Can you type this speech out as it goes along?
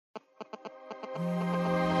Hey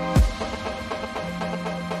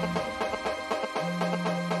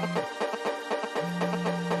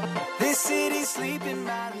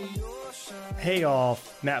all,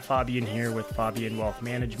 Matt Fabian here with Fabian Wealth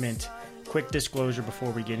Management. Quick disclosure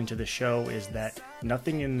before we get into the show is that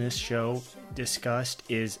nothing in this show discussed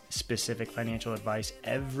is specific financial advice.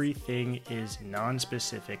 Everything is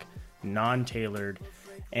non-specific, non-tailored,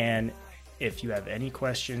 and if you have any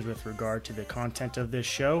questions with regard to the content of this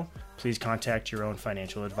show, please contact your own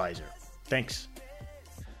financial advisor. Thanks.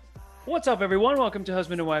 What's up, everyone? Welcome to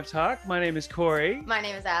Husband and Wife Talk. My name is Corey. My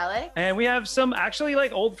name is Alex. And we have some actually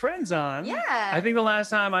like old friends on. Yeah. I think the last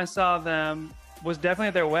time I saw them was definitely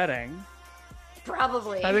at their wedding.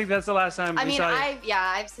 Probably. I think that's the last time we saw you.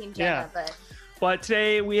 I've seen Jenna, But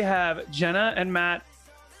today we have Jenna and Matt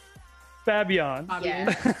Fabian.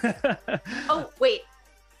 Yeah. Oh, wait.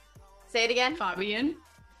 Say it again. Fabian.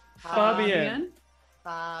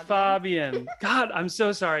 God, I'm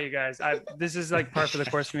so sorry, you guys. This is like par for the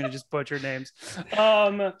course for me to just butcher names.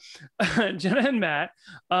 Jenna and Matt.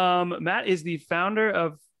 Matt is the founder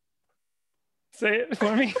of. Say it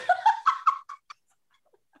for me.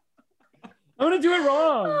 I'm gonna do it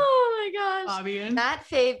wrong. Oh my gosh. Fabian. Matt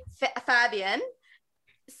Fabian,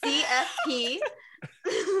 CFP,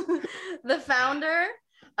 the founder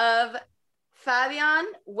of Fabian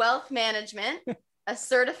Wealth Management, a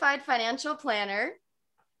certified financial planner,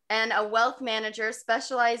 and a wealth manager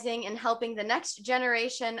specializing in helping the next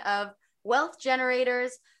generation of wealth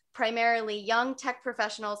generators, primarily young tech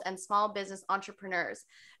professionals and small business entrepreneurs,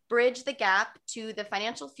 bridge the gap to the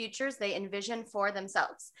financial futures they envision for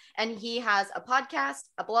themselves. And he has a podcast,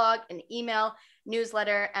 a blog, an email,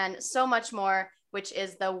 newsletter, and so much more, which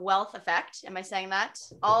is the Wealth Effect. Am I saying that?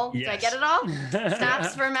 Yes. Did I get it all?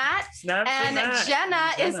 Snaps for Matt.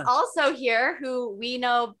 Jenna is also here, who we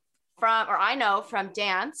know from, or I know from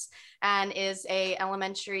dance, and is a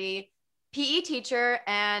elementary PE teacher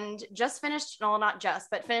and just finished, no, not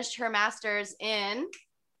just, but finished her master's in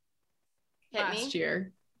last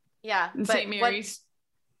year. Yeah. In St. Mary's.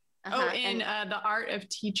 The art of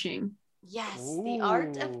teaching. Yes, the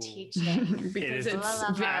art of teaching. Because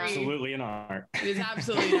it's absolutely an art. It is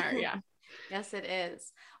absolutely an art, yeah. Yes, it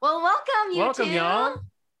is. Well, welcome two. Y'all.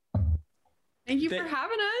 Thank you for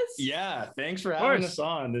having us. Yeah, thanks for having us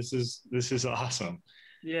on. This is awesome.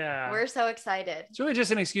 Yeah. We're so excited. It's really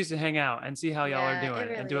just an excuse to hang out and see how y'all are doing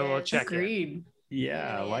and do a little check. Agreed.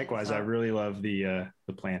 Yeah, likewise. I really love the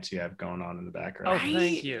plants you have going on in the background. Oh,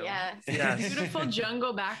 thank you. Yes. Beautiful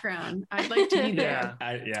jungle background. I'd like to be there.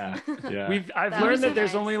 I've learned that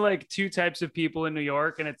there's only like two types of people in New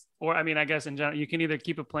York, and I guess in general, you can either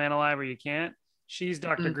keep a plant alive or you can't. She's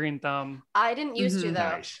Dr. Green Thumb. I didn't used to though.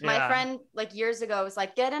 Nice. My friend like years ago was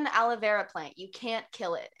like, get an aloe vera plant. You can't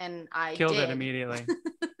kill it. And I killed it immediately.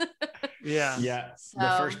 Yeah.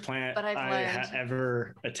 The first plant I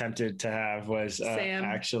ever attempted to have was Sam,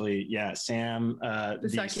 the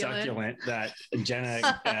succulent that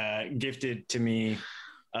Jenna gifted to me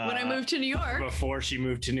when I moved to New York. Before she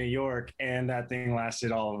moved to New York, and that thing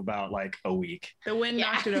lasted all of about like a week. The wind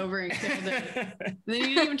knocked it over and killed it. And then you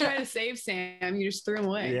didn't even try to save Sam. You just threw him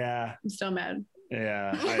away. Yeah. I'm still mad.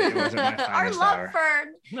 Yeah. It wasn't my finest our love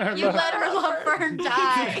fern. You let our love fern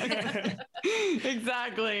die.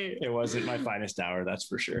 Exactly. It wasn't my finest hour, that's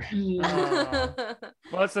for sure. Well,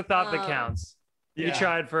 it's the thought that counts. Yeah. You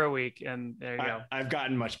tried for a week, and there you go. I've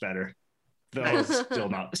gotten much better. Though still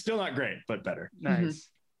not great, but better. Nice.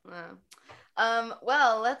 Wow.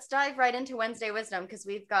 Well, let's dive right into Wednesday Wisdom because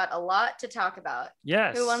we've got a lot to talk about.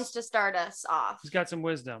 Yes. Who wants to start us off? Who's got some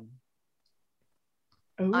wisdom?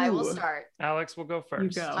 Ooh. I will start. Alex will go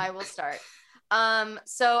first. You go. I will start.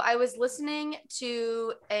 So I was listening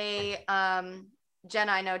to a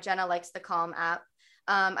Jenna. I know Jenna likes the Calm app.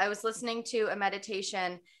 I was listening to a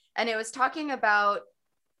meditation, and it was talking about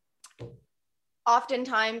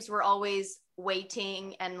oftentimes we're always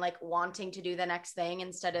waiting and like wanting to do the next thing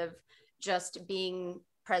instead of just being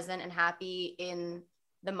present and happy in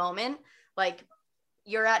the moment. Like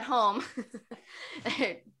you're at home,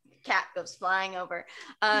 cat goes flying over.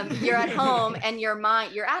 You're at home and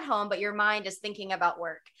you're at home, but your mind is thinking about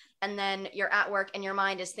work. And then you're at work and your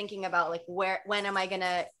mind is thinking about like when am I going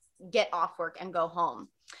to get off work and go home?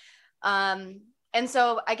 And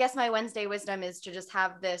so I guess my Wednesday wisdom is to just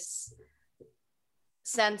have this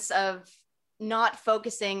sense of not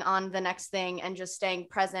focusing on the next thing and just staying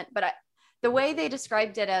present. But the way they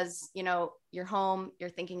described it as, you're home,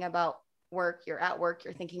 you're thinking about work, you're at work,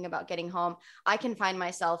 you're thinking about getting home. I can find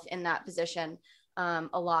myself in that position a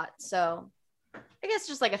lot. So I guess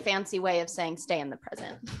just like a fancy way of saying stay in the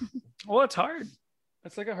present. Well, it's hard.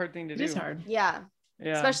 It's like a hard thing to do. It is hard. Yeah.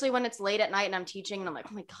 Yeah. Especially when it's late at night and I'm teaching and I'm like,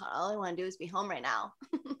 oh my God, all I want to do is be home right now.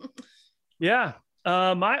 Yeah.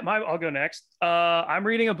 I'll go next. I'm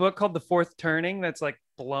reading a book called The Fourth Turning that's like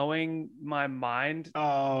blowing my mind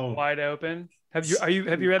Oh, wide open. Have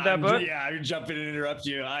you read that book? Yeah, I'm jumping in and interrupt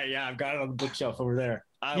you. I've got it on the bookshelf over there.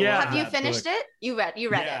 Yeah. Have you finished it? You read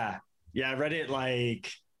it. Yeah, I read it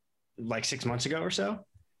like 6 months ago or so.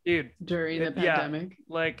 Dude, During the pandemic.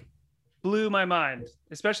 like blew my mind,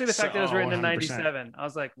 especially the fact that it was written in 100%. 97. I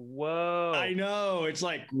was like, whoa. I know. It's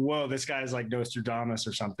like, whoa, this guy's like Nostradamus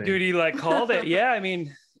or something. Dude, he like called it. Yeah, I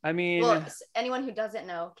mean, Well, anyone who doesn't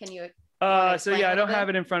know, can you? So yeah, I don't have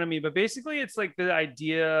it in front of me, but basically it's like the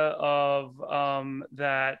idea of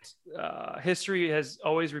that history has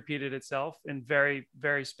always repeated itself in very,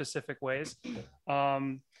 very specific ways. It's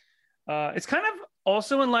kind of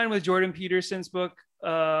also in line with Jordan Peterson's book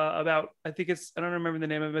about, I don't remember the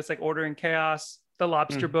name of it. It's like Order and Chaos, the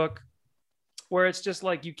Lobster book, where it's just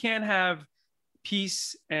like, you can't have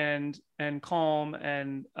peace and calm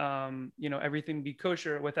and everything be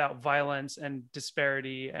kosher without violence and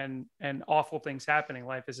disparity and awful things happening.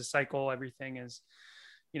 Life is a cycle. Everything is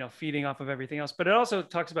feeding off of everything else. But it also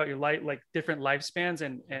talks about your life, like different lifespans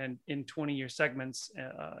and in 20-year segments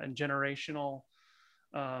and generational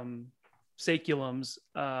saculums,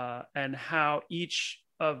 and how each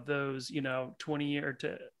of those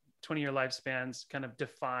 20-year lifespans kind of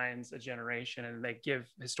defines a generation, and they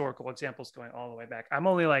give historical examples going all the way back. I'm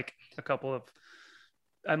only like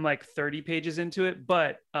I'm like 30 pages into it,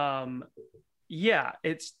 but yeah,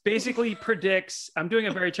 it's basically predicts. I'm doing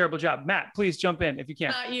a very terrible job. Matt, please jump in if you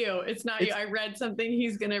can. It's not you. I read something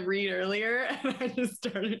he's gonna read earlier, and I just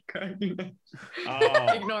started crying.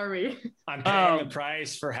 Ignore me. I'm paying the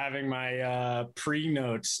price for having my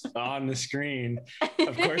pre-notes on the screen.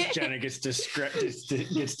 Of course, Jenna gets distracted and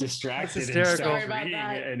starts reading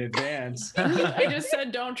it in advance. I just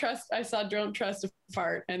said don't trust. I saw don't trust a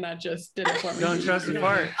fart, and that just did it for me. Don't trust a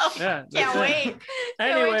fart. Yeah. Can't wait.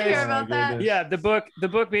 Anyways, to hear about that. Yeah, the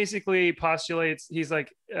book basically postulates, he's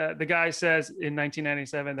like, the guy says in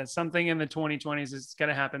 1997 that something in the 2020s is going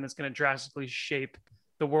to happen that's going to drastically shape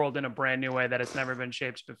the world in a brand new way that it's never been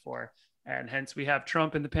shaped before. And hence we have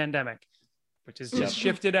Trump in the pandemic, which has just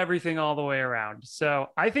shifted everything all the way around. So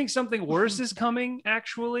I think something worse is coming,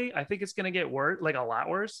 actually. I think it's going to get worse, like a lot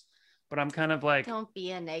worse. But I'm kind of like, don't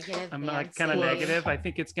be a negative. I'm like kind of negative. I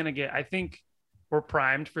think it's going to I think we're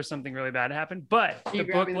primed for something really bad to happen. But the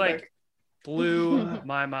book blew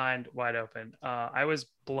my mind wide open. I was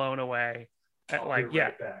blown away at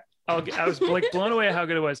I was like blown away at how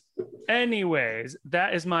good it was. Anyways,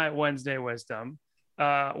 that is my Wednesday wisdom.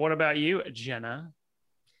 What about you, Jenna?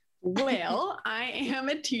 Well, I am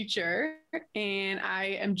a teacher and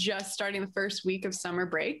I am just starting the first week of summer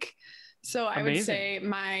break. So I would say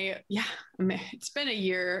it's been a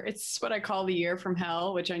year. It's what I call the year from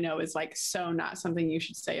hell, which I know is like so not something you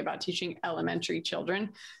should say about teaching elementary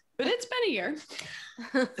children, but it's been a year.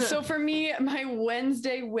 So for me, my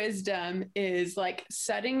Wednesday wisdom is like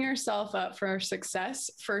setting yourself up for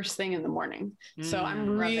success first thing in the morning. So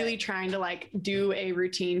I'm really trying to like do a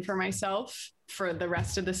routine for myself for the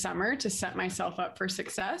rest of the summer to set myself up for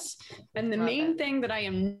success. And the main thing that I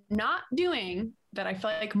am not doing that I feel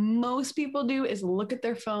like most people do is look at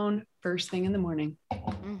their phone first thing in the morning.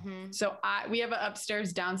 Mm-hmm. So we have an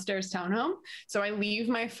upstairs, downstairs townhome. So I leave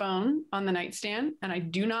my phone on the nightstand and I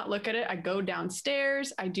do not look at it. I go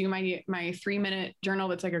downstairs. I do my 3-minute journal.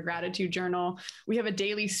 That's like a gratitude journal. We have a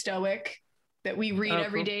daily stoic that we read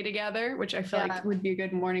every day together, which I feel like would be a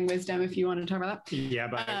good morning wisdom if you want to talk about that. Yeah,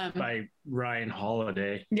 by Ryan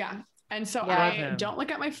Holiday. Yeah. And so I don't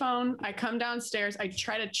look at my phone. I come downstairs. I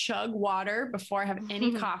try to chug water before I have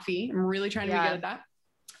any coffee. I'm really trying to be good at that.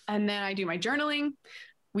 And then I do my journaling.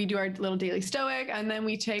 We do our little daily stoic. And then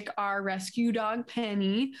we take our rescue dog,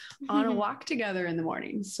 Penny, on a walk together in the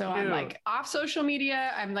morning. So I'm like off social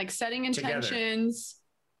media. I'm like setting intentions.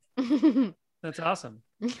 That's awesome.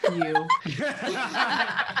 You.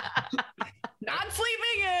 Not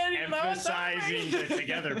sleeping in. Emphasizing the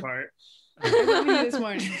together part. I love you this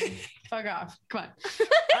morning. Fuck off. Come on.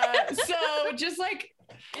 So just like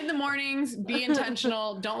in the mornings, be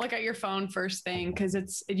intentional. Don't look at your phone first thing because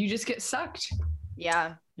you just get sucked.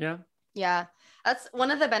 Yeah. That's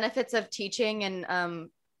one of the benefits of teaching and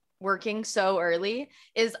working so early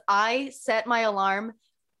is I set my alarm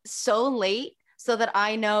so late so that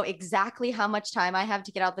I know exactly how much time I have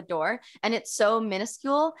to get out the door. And it's so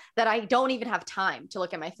minuscule that I don't even have time to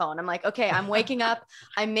look at my phone. I'm like, okay, I'm waking up,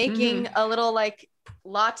 I'm making a little like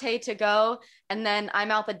latte to go, and then I'm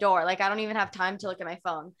out the door. Like I don't even have time to look at my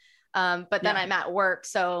phone. But then I'm at work.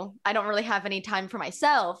 So I don't really have any time for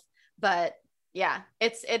myself, but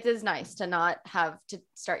it is nice to not have to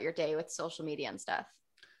start your day with social media and stuff.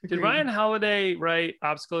 Did Ryan Holiday write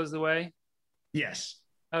Obstacle is the Way? Yes.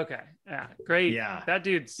 Okay. Yeah. Great. Yeah. That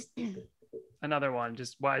dude's another one,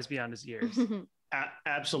 just wise beyond his years.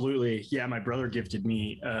 Absolutely. Yeah. My brother gifted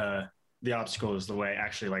me The Obstacle is the Way,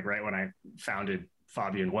 actually, like right when I founded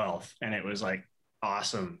Fabian Wealth. And it was like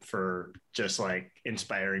awesome for just like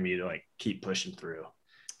inspiring me to like keep pushing through.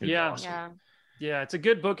 Yeah. Awesome. Yeah. It's a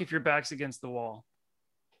good book if your back's against the wall.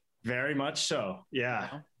 Very much so.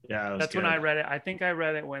 Yeah. Yeah. That's good. When I read it. I think I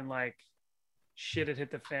read it when like shit had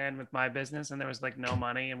hit the fan with my business and there was like no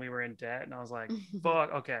money and we were in debt. And I was like,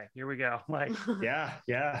 fuck, okay, here we go. Like, yeah.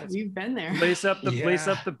 We've been there. Lace up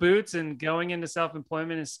the boots, and going into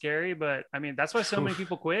self-employment is scary. But I mean, that's why so many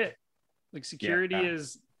people quit. Like security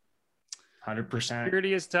is 100%.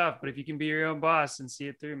 Security is tough, but if you can be your own boss and see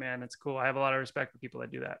it through, man, it's cool. I have a lot of respect for people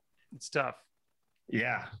that do that. It's tough.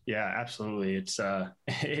 Yeah, absolutely. It's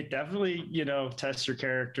it definitely, tests your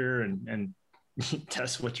character and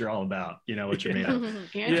tests what you're all about, what you're made of.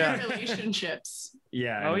 And relationships.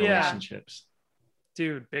 Yeah. Relationships.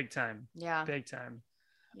 Dude, big time. Yeah. Big time.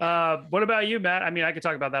 What about you, Matt? I mean, I could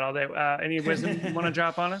talk about that all day. Any wisdom you want to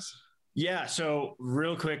drop on us? Yeah. So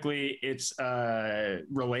real quickly, it's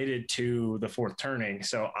related to the fourth turning.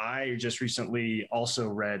 So I just recently also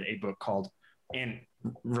read a book called, and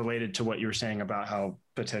related to what you were saying about how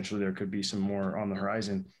potentially there could be some more on the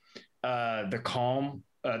horizon, The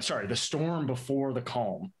Storm Before the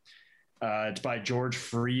Calm. It's by George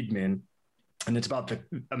Friedman, and it's about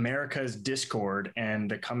America's discord and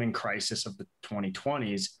the coming crisis of the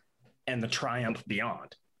 2020s and the triumph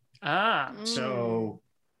beyond. So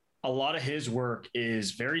a lot of his work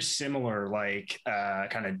is very similar, like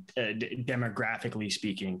kind of demographically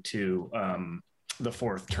speaking, to The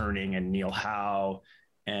Fourth Turning and Neil Howe,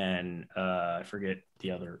 and I forget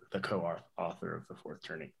the co-author of The Fourth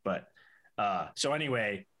Turning. But so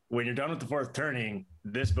anyway, when you're done with The Fourth Turning,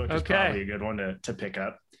 this book is probably a good one to pick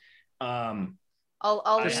up.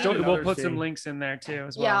 We'll put some links in there too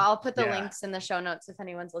as well. Yeah, I'll put the links in the show notes if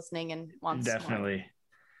anyone's listening and wants definitely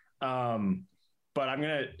more. But I'm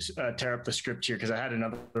gonna tear up the script here because I had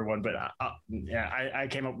another one, but I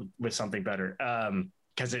came up with something better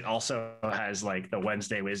because it also has like the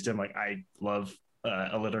Wednesday wisdom. Like I love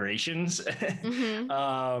alliterations.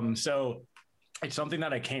 So it's something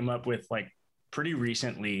that I came up with like pretty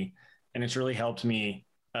recently, and it's really helped me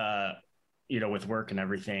with work and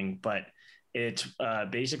everything. But it's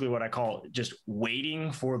basically what I call just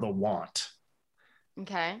waiting for the want.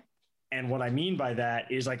 Okay. And what I mean by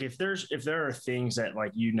that is like if there are things that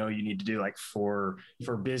like you need to do, like for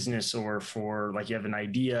business, or for like you have an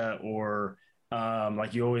idea, or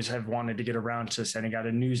like you always have wanted to get around to sending out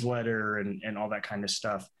a newsletter and all that kind of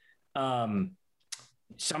stuff.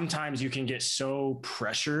 Sometimes you can get so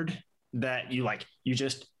pressured that you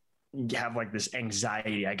just have like this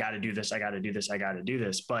anxiety. I got to do this. I got to do this. I got to do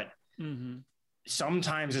this. But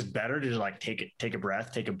sometimes it's better to just like take a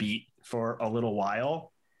breath, take a beat for a little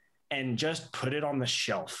while, and just put it on the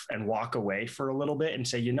shelf and walk away for a little bit and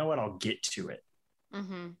say, you know what, I'll get to it.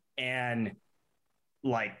 And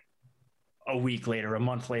like a week later, a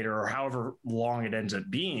month later, or however long it ends up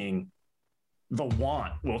being, the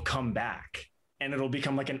want will come back and it'll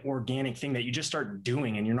become like an organic thing that you just start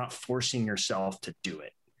doing, and you're not forcing yourself to do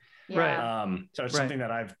it. Right. So it's something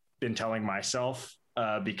that I've been telling myself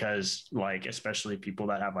because like, especially people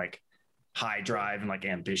that have like high drive and like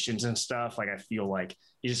ambitions and stuff, like I feel like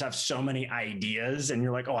you just have so many ideas and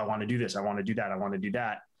you're like, oh, I want to do this, I want to do that, I want to do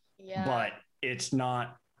that. But it's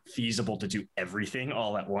not feasible to do everything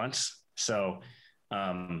all at once. So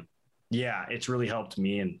it's really helped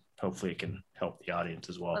me, and hopefully it can help the audience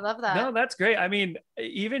as well. I love that. No, that's great. I mean,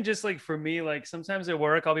 even just like for me, like sometimes at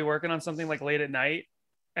work I'll be working on something like late at night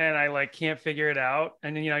and I like can't figure it out,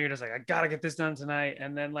 and then you're just like, I gotta get this done tonight.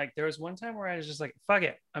 And then like there was one time where I was just like, fuck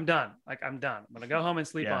it, I'm done. I'm gonna go home and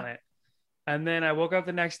sleep on it. And then I woke up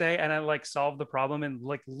the next day and I like solved the problem in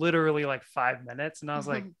like literally like 5 minutes, and I was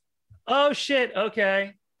like, oh shit,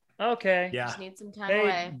 okay, just need some time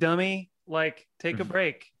away, dummy. Like take a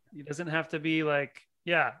break. It doesn't have to be like,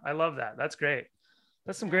 I love that. That's great.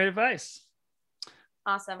 That's some great advice.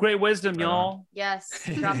 Awesome. Great wisdom, y'all. Yes,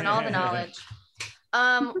 dropping all the knowledge.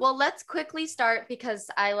 Well, let's quickly start because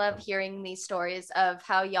I love hearing these stories of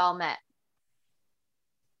how y'all met.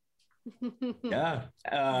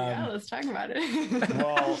 Let's talk about it.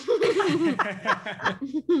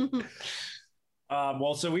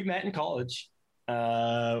 So we met in college.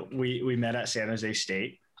 We met at San Jose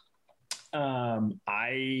State.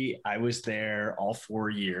 I was there all 4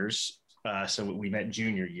 years. So we met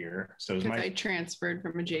junior year. So it was I transferred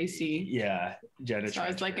from a JC. Yeah, Jenna. So I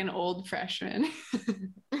was like an old freshman.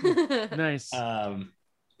 Nice.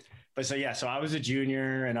 But so yeah, so I was a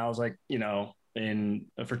junior, and I was like, you know, in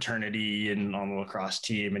a fraternity and on the lacrosse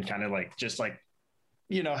team, and kind of like just like,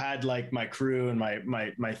 you know, had like my crew and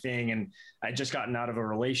my thing, and I just gotten out of a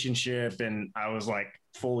relationship, and I was like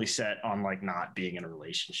fully set on like not being in a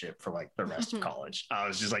relationship for like the rest of college. I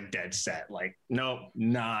was just like dead set, like, nope,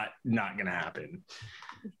 not gonna happen.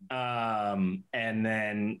 And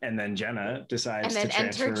then Jenna decides to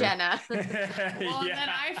transfer. Enter Jenna. Well, and then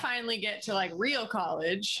I finally get to like real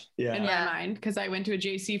college in my mind, because I went to a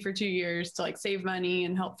JC for 2 years to like save money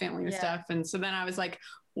and help family with stuff. And so then I was like,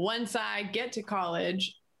 once I get to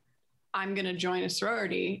college, I'm going to join a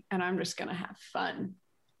sorority and I'm just going to have fun.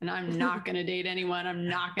 And I'm not going to date anyone. I'm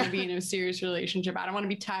not going to be in a serious relationship. I don't want to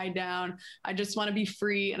be tied down. I just want to be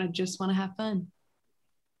free, and I just want to have fun.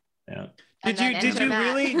 Yeah.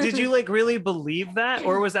 Did you like really believe that,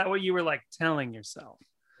 or was that what you were like telling yourself?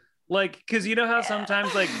 Like, because you know how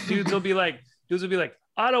sometimes like dudes will be like,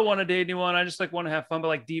 I don't want to date anyone. I just like want to have fun. But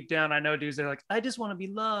like deep down, I know dudes that are like, I just want to be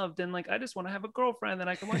loved, and like I just want to have a girlfriend that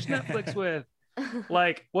I can watch Netflix with.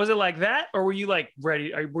 Like, was it like that, or were you like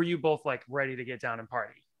ready? Or were you both like ready to get down and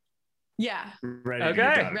party? Yeah. Ready to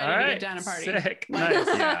get down and party. Sick. Like, Nice.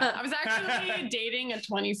 yeah. I was actually dating a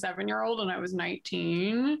 27-year-old when I was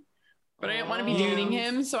 19, but I didn't want to be dating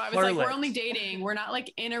him. So I was like, we're only dating. We're not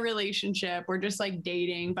like in a relationship. We're just like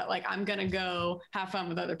dating, but like, I'm going to go have fun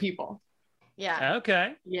with other people. Yeah.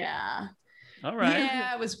 Okay. Yeah. All right.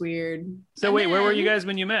 Yeah, it was weird. So wait, where were you guys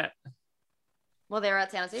when you met? Well, they were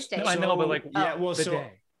at San Jose State. No, I know, but like,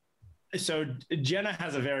 so Jenna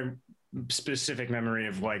has a very specific memory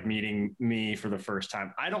of like meeting me for the first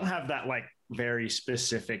time. I don't have that like very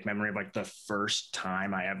specific memory of like the first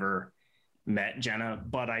time I ever met Jenna,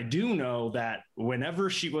 but I do know that whenever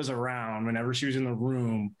she was around, whenever she was in the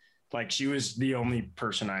room, like she was the only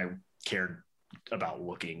person I cared about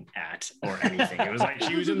looking at or anything. It was like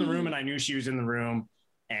she was in the room and I knew she was in the room,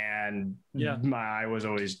 and my eye was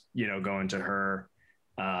always, you know, going to her.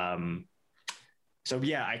 So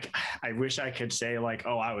yeah, I wish I could say like,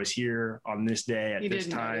 oh, I was here on this day at this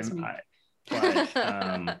time.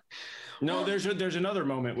 No, there's another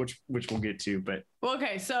moment which we'll get to, but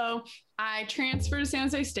okay. So I transferred to San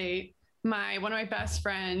Jose State. One of my best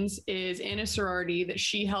friends is in a sorority that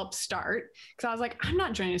she helped start, because I was like, I'm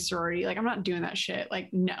not joining a sorority. Like, I'm not doing that shit. Like,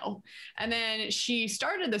 no. And then she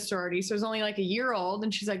started the sorority. So it was only like a year old.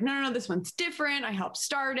 And she's like, no, this one's different. I helped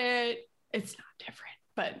start it. It's not different,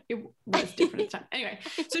 but it was different at the time. Anyway,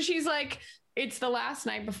 so she's like, it's the last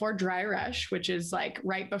night before dry rush, which is like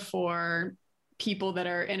right before people that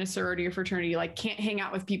are in a sorority or fraternity like can't hang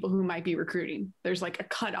out with people who might be recruiting. There's like a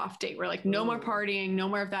cutoff date where like no more partying, no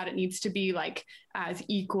more of that. It needs to be like as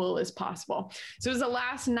equal as possible. So it was the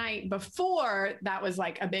last night before that was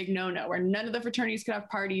like a big no-no, where none of the fraternities could have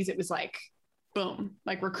parties. It was like, boom,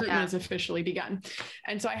 like recruitment has officially begun.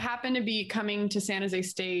 And so I happened to be coming to San Jose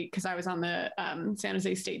State because I was on the San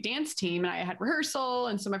Jose State dance team, and I had rehearsal.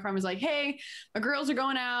 And so my friend was like, hey, my girls are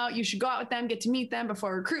going out. You should go out with them, get to meet them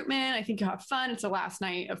before recruitment. I think you'll have fun. It's the last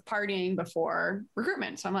night of partying before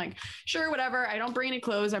recruitment. So I'm like, sure, whatever. I don't bring any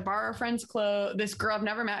clothes. I borrow a friend's clothes. This girl I've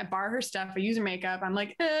never met, I borrow her stuff. I use her makeup. I'm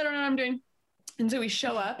like, I don't know what I'm doing. And so we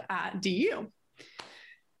show up at DU.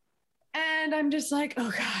 And I'm just like,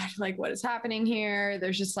 oh God, like what is happening here?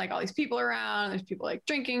 There's just like all these people around. There's people like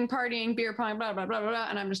drinking, partying, beer pong, blah, blah, blah, blah, blah.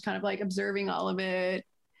 And I'm just kind of like observing all of it.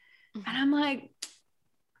 And I'm like,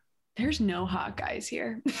 there's no hot guys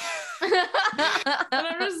here. And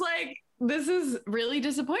I'm just like, this is really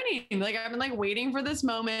disappointing. Like I've been like waiting for this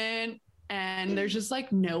moment, and there's just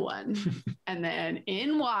like no one. And then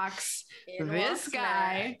in walks this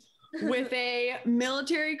guy with a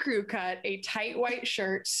military crew cut, a tight white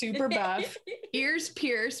shirt, super buff, ears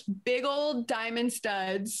pierced, big old diamond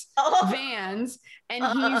studs, Vans, and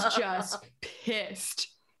he's just pissed.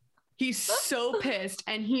 He's so pissed,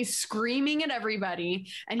 and he's screaming at everybody,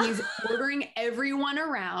 and he's ordering everyone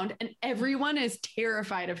around, and everyone is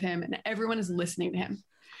terrified of him, and everyone is listening to him.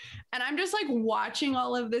 And I'm just like watching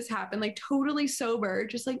all of this happen, like totally sober,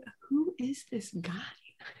 just like, who is this guy?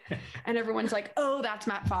 And everyone's like, oh, that's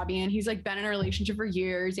Matt Fabian. He's like been in a relationship for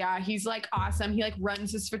years. Yeah, he's like awesome. He like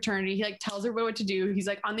runs his fraternity. He like tells everybody what to do. He's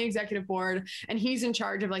like on the executive board, and he's in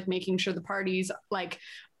charge of like making sure the parties like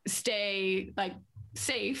stay like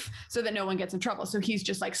safe so that no one gets in trouble. So he's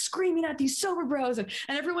just like screaming at these sober bros, and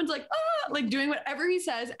everyone's like, ah, like doing whatever he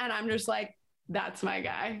says. And I'm just like, that's my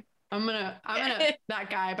guy. I'm gonna that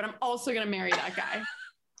guy, but I'm also gonna marry that guy.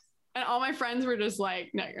 And all my friends were just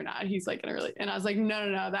like, no, you're not. He's like, and I was like,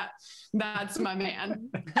 no, that's my man.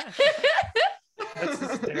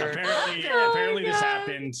 That's apparently this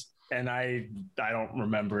happened, and I don't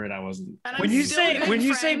remember it. I wasn't. When you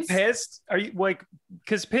say pissed, are you like,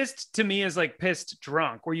 because pissed to me is like pissed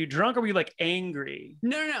drunk. Were you drunk or were you like angry?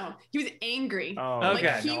 No. He was angry. Oh,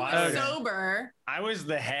 okay. Like he was sober. I was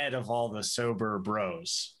the head of all the sober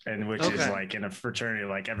bros, and which is like in a fraternity,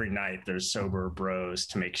 like every night there's sober bros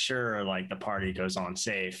to make sure like the party goes on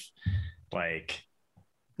safe, like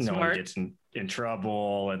no one gets in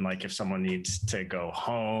trouble, and like if someone needs to go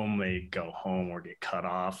home, they go home or get cut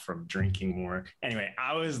off from drinking more. Anyway,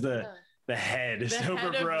 I was the head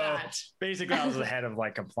sober bro. Basically, I was the head of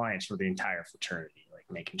like compliance for the entire fraternity, like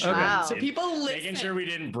making sure so people making sure we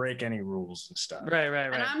didn't break any rules and stuff. Right.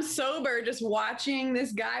 And I'm sober, just watching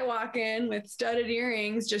this guy walk in with studded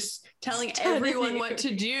earrings, just telling everyone what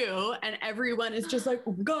to do, and everyone is just like,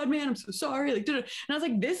 "Oh my God, man, I'm so sorry." Like, and I was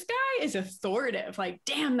like, "This guy is authoritative. Like,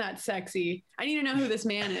 damn, that's sexy. I need to know who this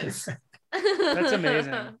man is." That's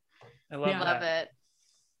amazing. I love it.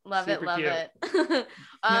 Love Super it. cute.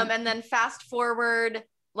 And then fast forward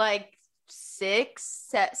like 6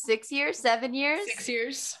 years, 7 years. 6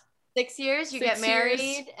 years. 6 years. You get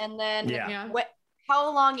married, and then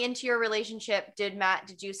how long into your relationship did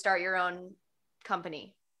you start your own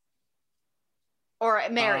company? Or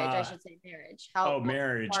marriage, I should say marriage.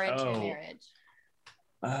 Marriage. Far into your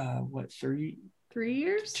marriage? What, 3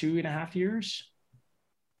 years? 2.5 years?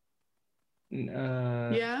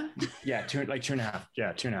 Yeah, 2.5.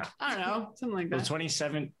 Yeah, 2.5. I don't know, something like that. It was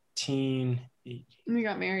 2017. We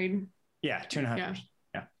got married. Yeah, 2.5 years.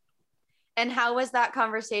 Yeah. And how was that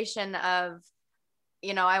conversation of,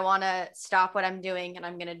 I want to stop what I'm doing and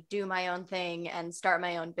I'm going to do my own thing and start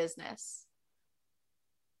my own business?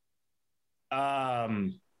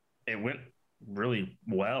 It went really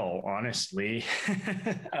well, honestly.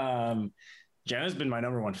 Jenna's been my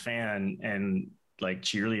number one fan and like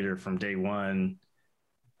cheerleader from day one.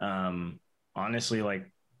 Honestly,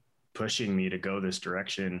 like pushing me to go this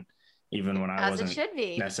direction, even when I wasn't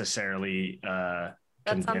necessarily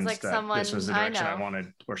convinced that this was the direction I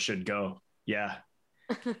wanted or should go. Yeah.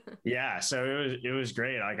 Yeah. So it was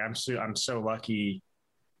great. Like I'm so lucky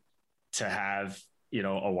to have,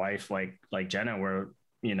 a wife like Jenna, where,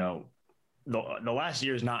 the last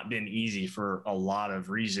year has not been easy for a lot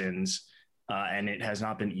of reasons. And it has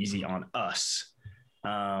not been easy on us.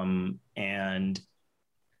 And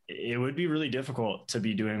it would be really difficult to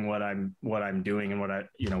be doing what I'm doing and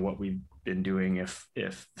what we've been doing if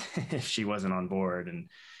she wasn't on board, and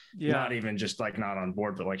not even just like not on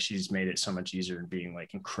board, but like she's made it so much easier and being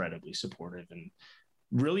like incredibly supportive and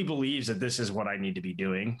really believes that this is what I need to be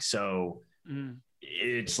doing. So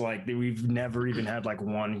it's like we've never even had like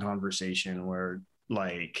one conversation where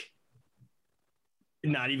like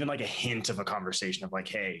not even like a hint of a conversation of like,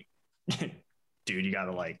 hey, dude, you got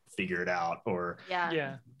to like figure it out, or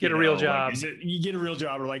get a real job. Like, you get a real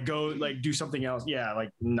job, or like go like do something else. Yeah. Like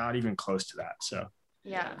not even close to that. So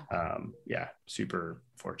super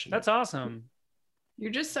fortunate. That's awesome.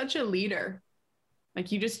 You're just such a leader. Like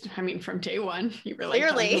from day one, you were like,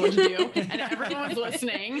 telling me what to do, and everyone was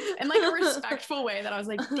listening in like a respectful way that I was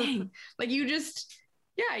like, dang, like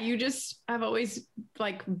I've always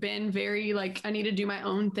like been very like, I need to do my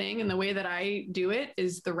own thing. And the way that I do it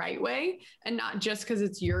is the right way. And not just because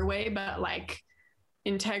it's your way, but like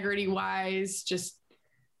integrity wise,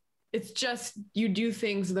 it's just, you do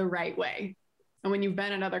things the right way. And when you've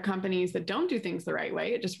been at other companies that don't do things the right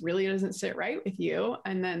way, it just really doesn't sit right with you.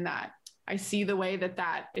 And then I see the way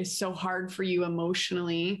that is so hard for you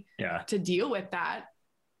emotionally to deal with that.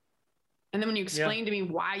 And then when you explain to me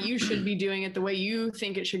why you should be doing it the way you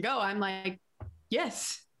think it should go, I'm like,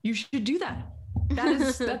 yes, you should do that.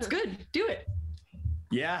 That's good. Do it.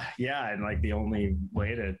 Yeah. Yeah. And like the only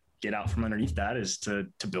way to get out from underneath that is to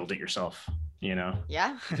build it yourself,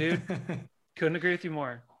 Yeah. Dude, couldn't agree with you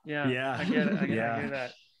more. Yeah. Yeah. I get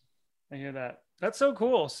it. I hear that. That's so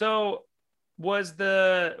cool. So was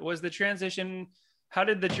the transition, what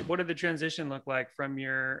did the transition look like from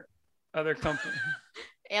your other company?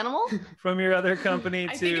 Animal? From your other company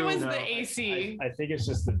to... I think it was the AC. I think it's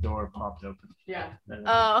just the door popped open. Yeah.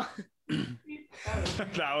 Oh.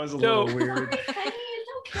 That was a little weird.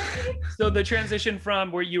 So the transition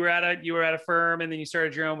from where you were at a firm and then you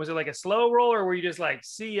started your own, was it like a slow roll, or were you just like,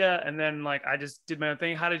 see ya, and then like, I just did my own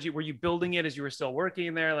thing? Were you building it as you were still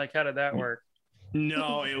working there? Like, how did that work?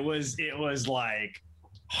 No, it was like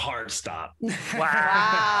hard stop.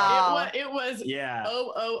 Wow. It was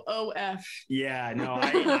OOOF. Yeah, no,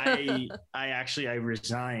 I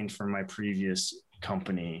resigned from my previous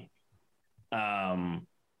company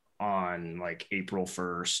on like April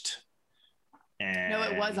 1st. And no,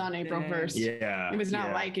 it was on April 1st. Yeah. It was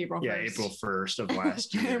not like April 1st. Yeah, April 1st of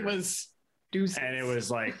last year. It was deuces. And it was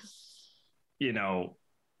like,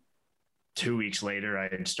 2 weeks later, I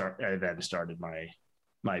then started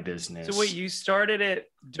my business. So wait, you started it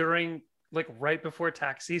during like right before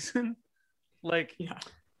tax season? Like, yeah,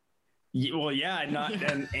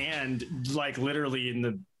 and like literally in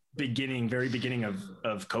the very beginning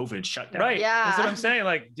of COVID shutdown. Right. Yeah. That's what I'm saying.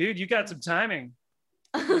 Like, dude, you got some timing.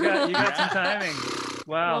 You got some timing.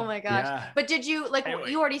 Wow. Oh my gosh. Yeah. But did you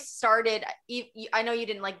Anyway. you already started, I know you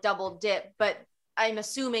didn't like double dip, but I'm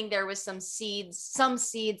assuming there was some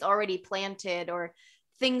seeds already planted or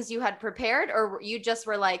things you had prepared, or you just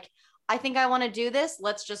were like, I think I want to do this.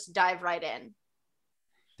 Let's just dive right in.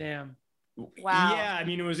 Damn. Wow. Yeah. I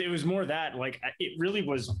mean, it was more that like, it really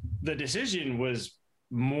was, the decision was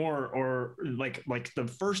more, or like the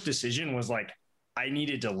first decision was like, I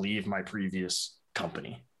needed to leave my previous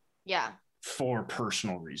company. Yeah. For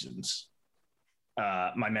personal reasons.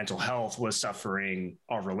 My mental health was suffering.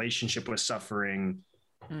 Our relationship was suffering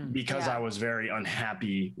because I was very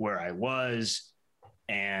unhappy where I was.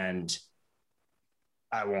 And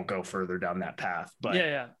I won't go further down that path, but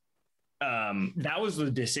that was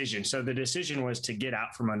the decision. So the decision was to get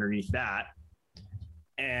out from underneath that.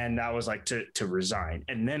 And that was like to resign.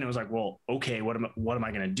 And then it was like, well, okay, what am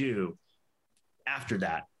I going to do after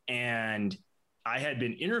that? And I had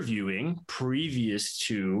been interviewing previous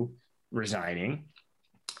to resigning.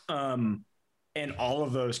 And all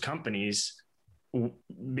of those companies,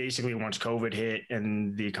 basically once COVID hit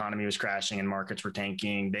and the economy was crashing and markets were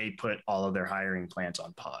tanking, they put all of their hiring plans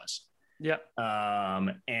on pause. Yeah.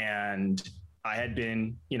 And I had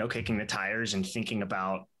been, kicking the tires and thinking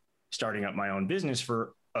about starting up my own business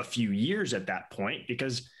for a few years at that point,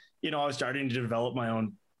 because, I was starting to develop my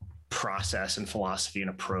own process and philosophy and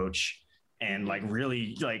approach, and like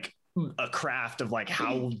really like a craft of like,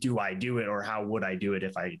 how do I do it, or how would I do it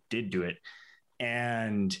if I did do it?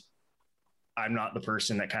 And I'm not the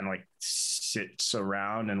person that kind of like sits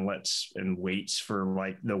around and waits for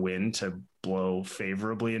like the wind to blow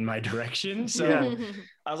favorably in my direction. So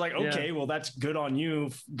I was like, okay, well, that's good on you.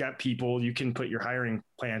 Got people, you can put your hiring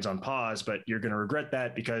plans on pause, but you're going to regret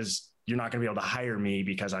that because you're not going to be able to hire me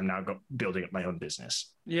because I'm now building up my own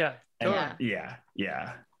business. Yeah. And yeah.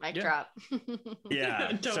 Mic drop. Yeah.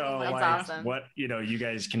 Totally. So That's like, awesome. what, you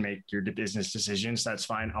guys can make your business decisions. That's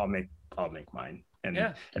fine. I'll make mine. And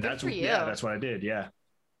that's for you. Yeah, that's what I did. Yeah.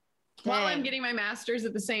 While I'm Dang. getting my master's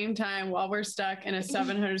at the same time, while we're stuck in a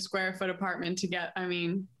 700 square foot apartment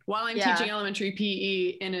while I'm teaching elementary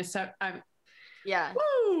PE in Yeah.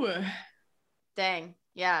 woo, Dang.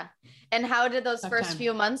 Yeah. And how did those first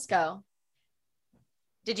few months go?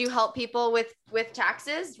 Did you help people with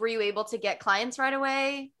taxes? Were you able to get clients right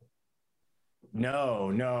away?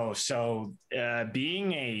 No. So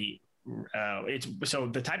being so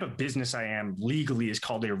the type of business I am legally is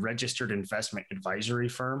called a registered investment advisory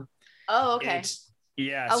firm. Oh, okay. It's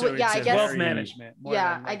I it's guess wealth management.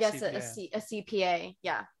 I guess a CPA.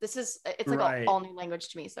 Yeah. It's like Right. all new language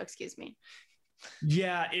to me. So excuse me.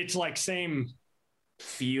 Yeah, it's like same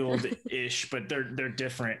field-ish, but they're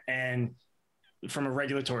different. And from a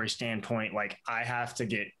regulatory standpoint, like I have to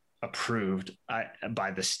get approved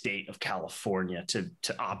by the state of California to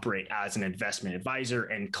operate as an investment advisor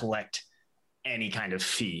and collect any kind of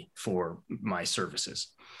fee for my services.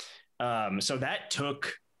 So that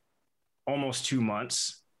took almost 2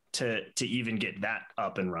 months to even get that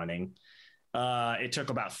up and running. It took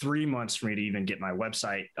about 3 months for me to even get my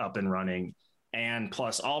website up and running, and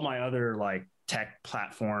plus all my other like tech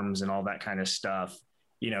platforms and all that kind of stuff,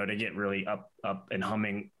 to get really up and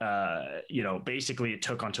humming. Basically it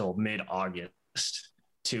took until mid-August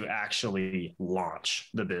to actually launch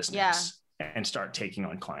the business and start taking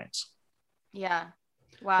on clients. Yeah.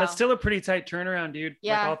 Wow. That's still a pretty tight turnaround, dude.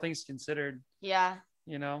 Yeah. Like all things considered. Yeah.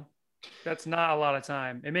 That's not a lot of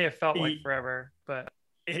time. It may have felt like forever, but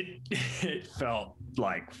it felt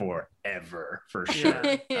like forever for sure.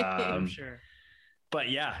 I'm sure. But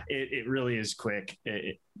yeah, it really is quick.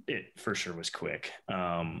 It for sure was quick.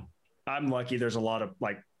 I'm lucky. There's a lot of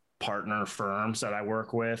like partner firms that I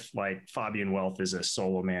work with. Like Fabian Wealth is a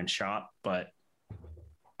solo man shop, but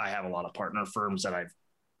I have a lot of partner firms that I've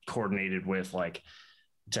coordinated with, like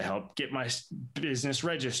to help get my business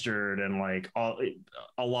registered and like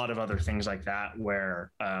a lot of other things like that,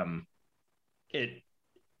 where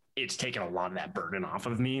it's taken a lot of that burden off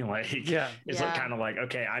of me. Like, it's like kind of like,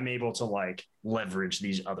 okay, I'm able to like leverage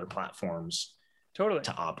these other platforms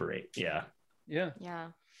to operate. Yeah.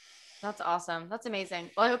 That's awesome. That's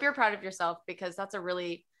amazing. Well, I hope you're proud of yourself, because that's a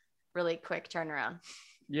really, really quick turnaround.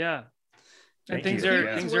 Yeah. And Thank things you. are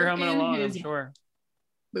Yeah. things are humming Working along, I'm his sure.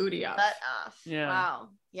 booty off. Butt off. Yeah. Wow.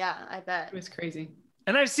 Yeah, I bet. It was crazy.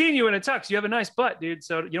 And I've seen you in a tux. You have a nice butt, dude.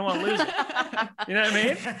 So you don't want to lose it. You know what I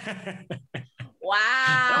mean?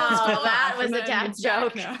 Wow, that was a dad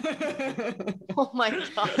joke. Oh my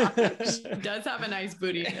gosh. Does have a nice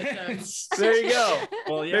booty. It does. There you go.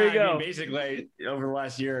 Well, yeah, There you go. I mean, basically over the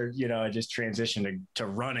last year, I just transitioned to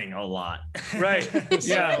running a lot. Right. He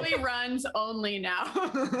Yeah. really runs only now.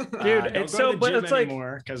 Dude, don't it's go so, to the but gym it's like,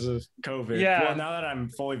 anymore because of COVID. Yeah. Well, now that I'm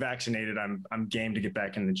fully vaccinated, I'm game to get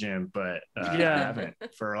back in the gym, but Yeah. I haven't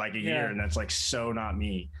for like a year, Yeah. and that's like so not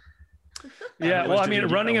me. yeah. Well, I mean,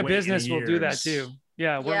 lifted running a weight in business will do that years. too.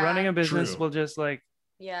 Yeah. We're Yeah. running a business True. will just like,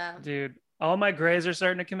 Yeah. dude, all my grays are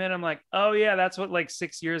starting to come in. I'm like, oh yeah, that's what like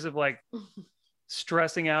 6 years of like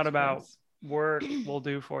stressing out about work will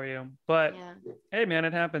do for you. But Yeah. hey man,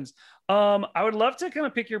 it happens. I would love to kind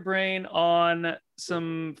of pick your brain on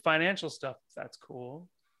some financial stuff, if that's cool.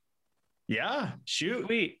 Yeah, shoot.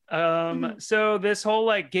 Sweet. So this whole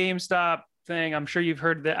like GameStop thing, I'm sure you've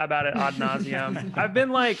heard about it ad nauseum. I've been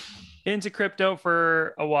like into crypto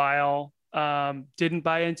for a while. Didn't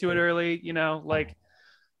buy into it early, like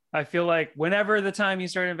I feel like whenever the time you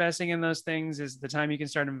start investing in those things is the time you can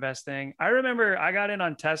start investing. I remember I got in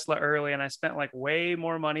on Tesla early and I spent like way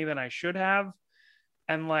more money than I should have.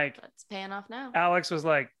 And like It's paying off now. Alex was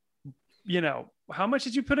like, how much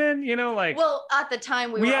did you put in? Like, Well, at the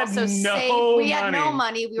time we we were had also no we had no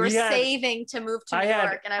money. money. We were We had- saving to move to I New had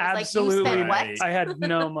York, and I was like, "You absolutely, spent what?" Right. I had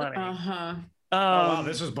no money. Uh-huh. Oh, wow,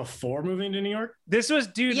 this was before moving to New York? This was,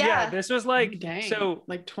 dude, yeah, Yeah. this was like, Dang. so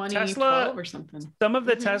like 2012 or something. some of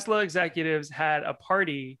the Mhm. Tesla executives had a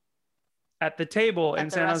party at the table At in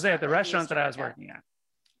the San Jose at the restaurant restaurant that that he I used was to work working at.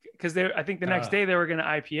 Because I think the next Oh. day they were going to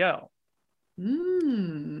IPO.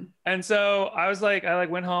 Mm. And so I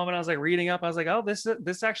went home and I was like reading up. I was like, oh,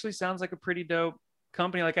 this actually sounds like a pretty dope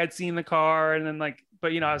company. Like I'd seen the car and then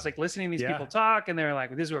but I was like listening to these Yeah. people talk and they're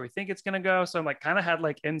like, this is where we think it's going to go. So I'm like, kind of had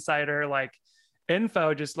like insider like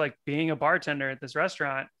info, just like being a bartender at this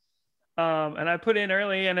restaurant. And I put in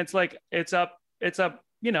early and it's like, it's up,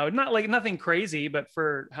 not like nothing crazy, but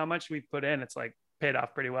for how much we put in, it's like paid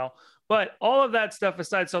off pretty well. But all of that stuff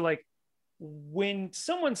aside, so like when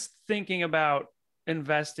someone's thinking about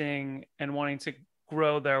investing and wanting to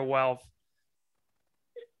grow their wealth,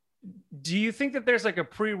 do you think that there's like a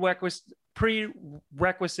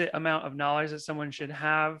prerequisite amount of knowledge that someone should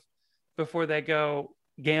have before they go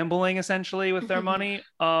gambling essentially with their money?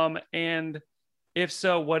 And if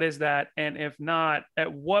so, what is that? And if not,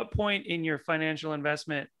 at what point in your financial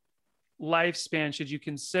investment lifespan should you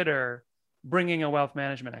consider bringing a wealth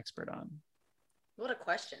management expert on? What a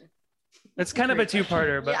question. That's kind of a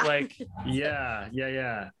two-parter, but Yeah. like,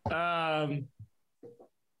 Yeah.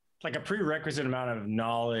 Like a prerequisite amount of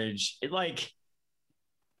knowledge.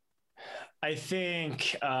 I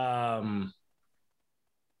think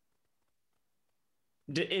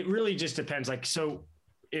it really just depends. Like, so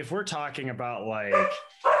if we're talking about like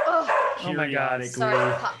Oh, my God. periodically,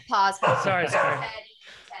 sorry. Pause. Sorry.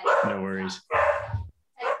 no worries.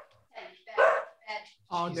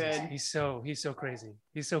 All Jesus, good. he's so crazy.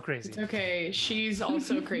 He's so crazy. It's okay. She's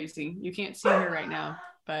also crazy. You can't see her right now,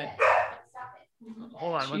 but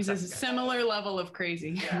Hold on one she's a second. similar level of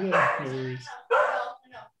crazy. No worries.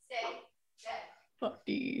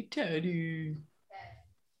 Puppy Teddy.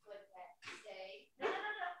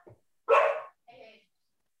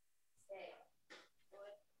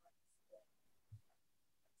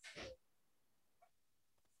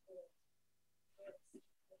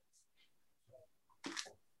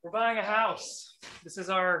 We're buying a house. This is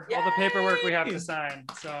all the paperwork we have to sign.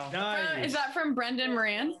 So Is that from Brendan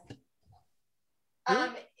Moran?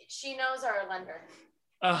 She knows our lender.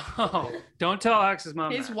 oh, don't tell Alex's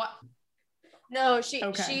mom. His that. what? No,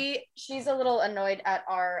 Okay. she's a little annoyed at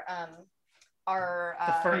our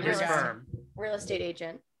His guy. firm. real estate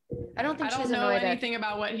agent. I don't I think don't she's know annoyed anything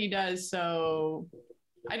about what he does, so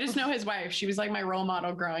I just know his wife. She was like my role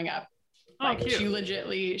model growing up. Oh, Like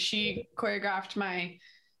cute. she choreographed my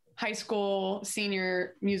high school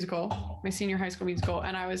senior high school musical,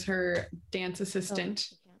 and I was her dance assistant.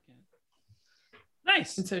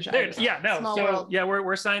 Nice. And so There- yeah, no. Small So world. yeah,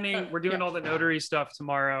 we're signing. We're doing Yeah. all the notary stuff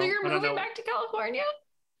tomorrow. So you're I don't moving know. back to California?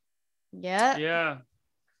 Yeah.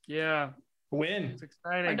 Yeah. When? It's Our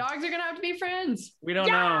exciting. dogs are gonna have to be friends. We don't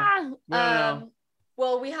know. We don't know.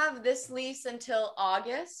 Well, we have this lease until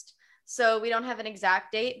August, so we don't have an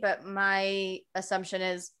exact date, but my assumption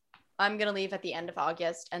is I'm going to leave at the end of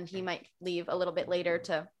August and he might leave a little bit later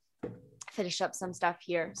to finish up some stuff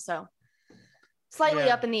here. So slightly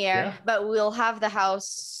Yeah. up in the air, Yeah. but we'll have the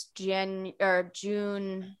house June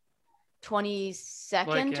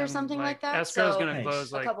 22nd or something like that. Escrow's So gonna Nice.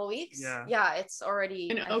 close a like couple weeks. yeah. Yeah, it's already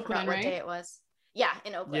In I forgot Oakland, what right? day it was. Yeah,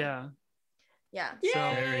 in Oakland. yeah. Yeah. Yay! So-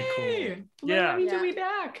 Very cool. Yeah. That means Yeah. we'll be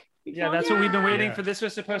back. Yeah, that's what we've been waiting Yeah. for. This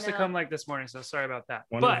was supposed to know. come like this morning, so sorry about that.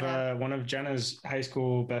 One But of Jenna's high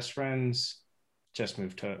school best friends just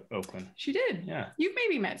moved to Oakland. She did. Yeah. You've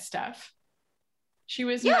maybe met Steph. She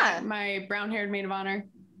was Yeah. my brown-haired maid of honor.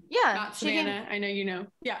 Yeah. Not she came- Savannah. I know you know.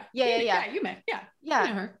 Yeah. Yeah. You met. Yeah. I know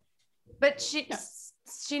Yeah. her. But Yeah.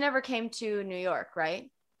 she never came to New York, right?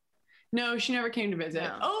 No, she never came to visit.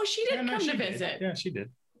 No. Oh, she did Yeah, no, come she to did. visit. Yeah, she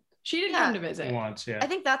did. She did Yeah. come to visit Once, yeah. I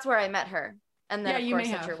think that's where I met her. And then Yeah, of you may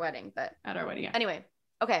course at have. your wedding. But at our wedding. Yeah. anyway,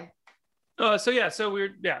 okay.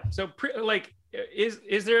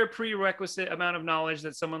 is there a prerequisite amount of knowledge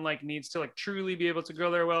that someone like needs to like truly be able to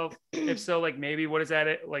grow their wealth? If so, like maybe what is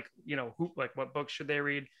that? Like, you know, what books should they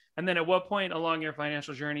read? And then at what point along your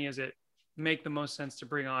financial journey is it make the most sense to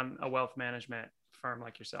bring on a wealth management firm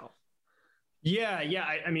like yourself? Yeah.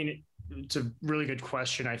 I mean, it's a really good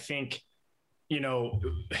question. I think, you know,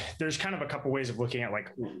 there's kind of a couple ways of looking at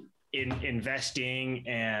like in investing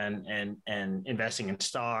and investing in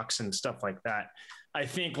stocks and stuff like that. I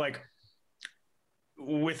think like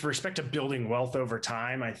with respect to building wealth over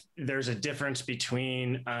time, there's a difference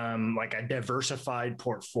between like a diversified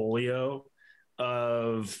portfolio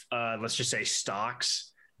of let's just say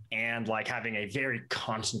stocks and like having a very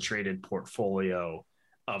concentrated portfolio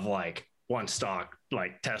of like one stock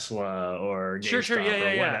like Tesla or GameStop Sure.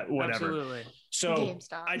 Yeah. whatever. Absolutely. So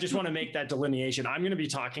GameStop. I just want to make that delineation. I'm going to be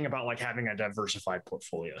talking about like having a diversified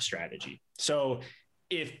portfolio strategy. So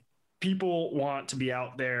if people want to be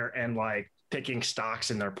out there and like picking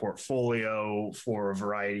stocks in their portfolio for a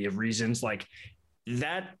variety of reasons, like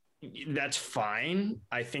that's fine.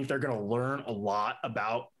 I think they're going to learn a lot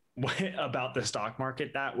about the stock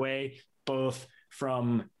market that way, both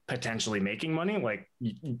from potentially making money like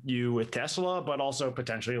you with Tesla, but also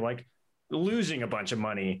potentially like losing a bunch of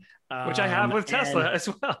money, Which I have with Tesla as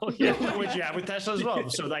well. Yeah, which you have with Tesla as well.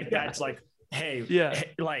 So like that's like, hey,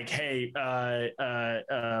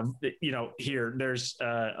 you know, here there's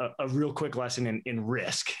a real quick lesson in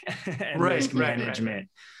risk and risk management.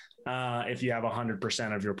 If you have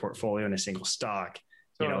 100% of your portfolio in a single stock,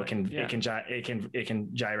 totally. You know, it can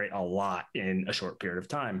gyrate a lot in a short period of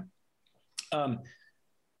time.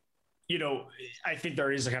 You know, I think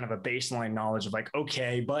there is a kind of a baseline knowledge of like,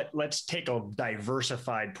 okay, but let's take a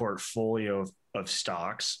diversified portfolio of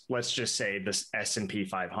stocks. Let's just say this S&P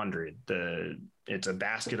 500, it's a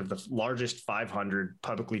basket of the largest 500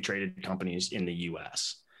 publicly traded companies in the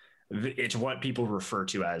US. It's what people refer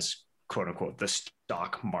to as quote unquote, the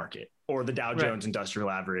stock market or the Dow Jones Industrial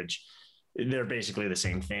Average. They're basically the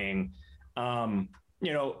same thing. You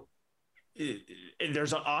know,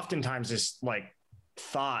 there's oftentimes this like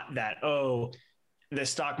thought that, oh, the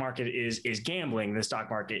stock market is gambling. The stock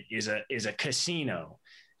market is a casino.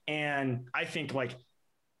 And I think like,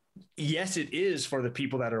 yes, it is for the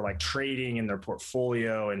people that are like trading in their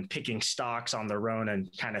portfolio and picking stocks on their own and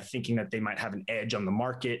kind of thinking that they might have an edge on the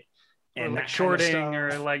market and like that shorting kind of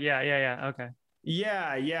or like, okay.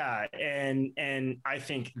 Yeah. And I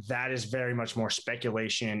think that is very much more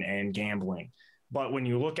speculation and gambling. But when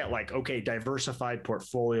you look at like, okay, diversified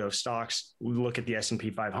portfolio of stocks, look at the S&P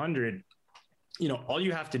 500, you know, all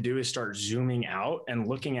you have to do is start zooming out and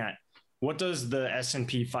looking at what does the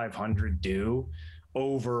S&P 500 do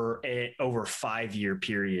over 5-year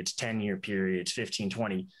periods, 10-year periods, 15,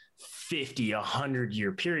 20, 50,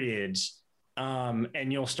 100-year periods.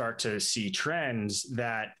 And you'll start to see trends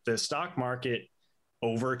that the stock market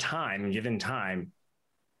over time, given time,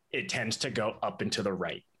 it tends to go up and to the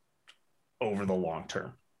right over the long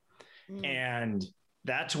term. And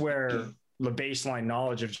that's where the baseline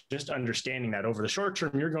knowledge of just understanding that over the short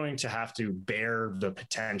term, you're going to have to bear the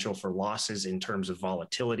potential for losses in terms of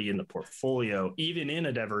volatility in the portfolio, even in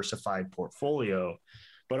a diversified portfolio.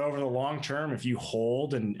 But over the long term, if you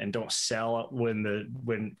hold and don't sell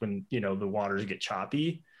when you know the waters get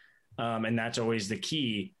choppy, and that's always the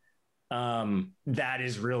key, that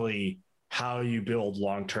is really how you build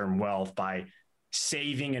long-term wealth, by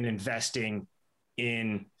saving and investing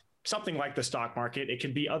in something like the stock market. It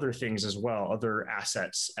could be other things as well, other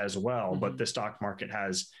assets as well. Mm-hmm. But the stock market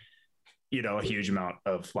has, you know, a huge amount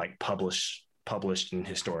of like published and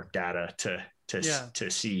historic data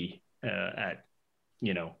to see at,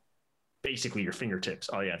 you know, basically your fingertips.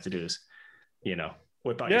 All you have to do is, you know,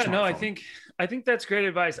 whip out your smartphone. I think that's great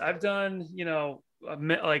advice. I've done, you know,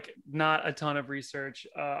 like not a ton of research.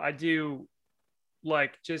 I do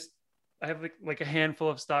like just I have like a handful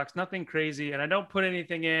of stocks, nothing crazy, and I don't put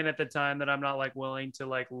anything in at the time that I'm not like willing to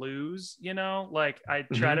like lose, like I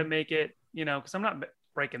try to make it, because I'm not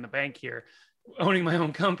breaking the bank here. Owning my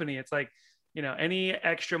own company, it's like, any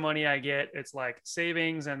extra money I get, it's like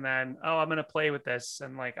savings, and then, I'm going to play with this,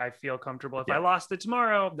 and like I feel comfortable. If I lost it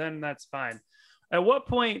tomorrow, then that's fine. At what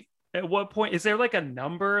point is there like a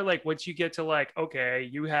number, like once you get to like, okay,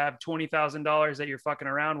 you have $20,000 that you're fucking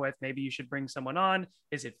around with, maybe you should bring someone on?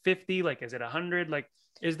 Is it 50? Like, is it 100? Like,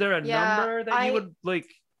 is there a number that you would like?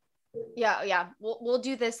 Yeah. We'll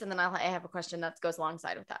do this, and then I have a question that goes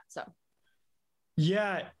alongside with that. So.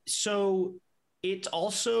 Yeah. So it's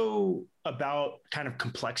also about kind of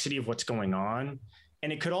complexity of what's going on.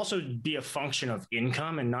 And it could also be a function of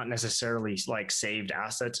income and not necessarily like saved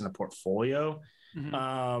assets in a portfolio. Mm-hmm.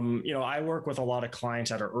 I work with a lot of clients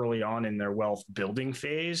that are early on in their wealth building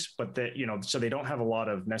phase, but that, so they don't have a lot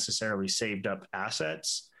of necessarily saved up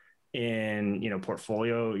assets in,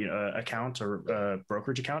 portfolio accounts or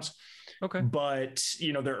brokerage accounts. Okay. But,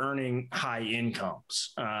 they're earning high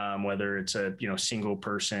incomes, whether it's a, single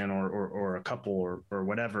person or a couple or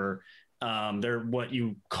whatever. They're what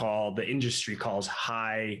the industry calls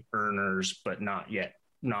high earners, but not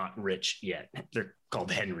rich yet. They're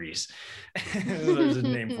called Henrys. There's a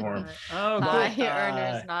name for them. Oh, high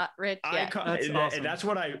earners, not rich yet. That's awesome.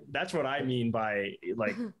 That's what I mean by,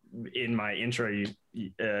 like, in my intro,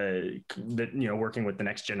 working with the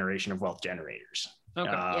next generation of wealth generators.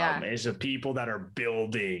 Okay. Is the people that are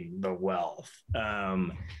building the wealth.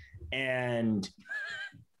 And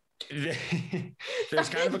there's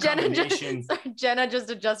kind of a combination. Jenna just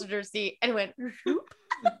adjusted her seat and went.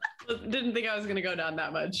 Didn't think I was going to go down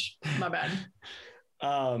that much. My bad.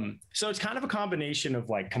 So it's kind of a combination of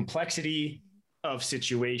like complexity of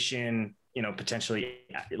situation, potentially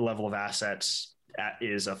level of assets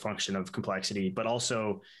is a function of complexity, but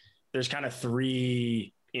also there's kind of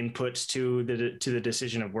three inputs to the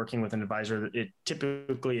decision of working with an advisor. It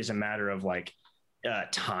typically is a matter of like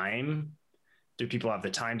time. Do people have the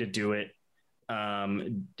time to do it?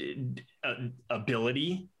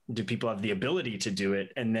 Ability. Do people have the ability to do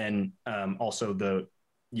it? And then also the,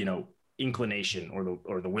 inclination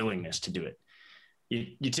or the willingness to do it.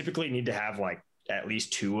 You typically need to have like at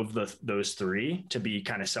least two of those three to be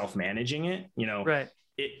kind of self-managing it. Right.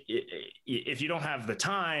 If you don't have the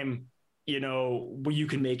time, you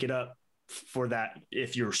can make it up for that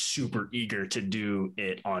if you're super eager to do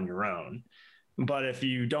it on your own. But if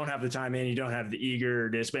you don't have the time and you don't have the eager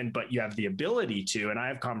to spend, but you have the ability to, and I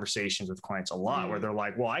have conversations with clients a lot where they're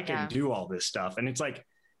like, well, I can do all this stuff. And it's like,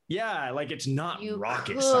 yeah, like it's not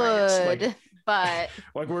rocket science. But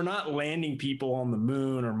like we're not landing people on the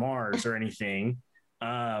moon or Mars or anything.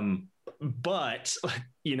 But,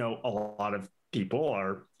 a lot of people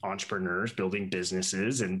are entrepreneurs building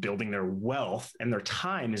businesses and building their wealth, and their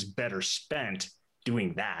time is better spent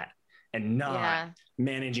doing that and not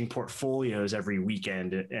managing portfolios every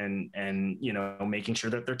weekend and making sure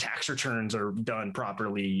that their tax returns are done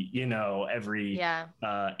properly, every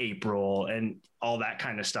April and all that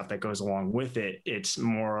kind of stuff that goes along with it. It's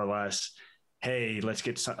more or less, hey, let's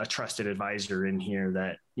get a trusted advisor in here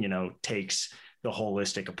that, takes the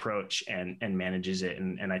holistic approach and manages it.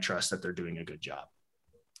 And I trust that they're doing a good job.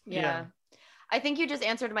 Yeah. I think you just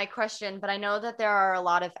answered my question, but I know that there are a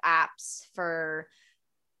lot of apps for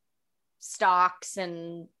stocks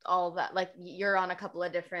and all that. Like you're on a couple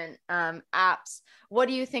of different apps. What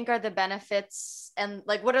do you think are the benefits and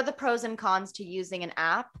like what are the pros and cons to using an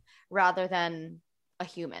app rather than a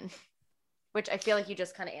human? Which I feel like you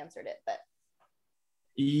just kind of answered it, but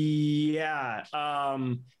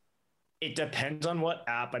it depends on what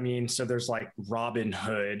app. I mean, so there's like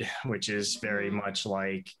Robinhood, which is very much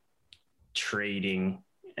like trading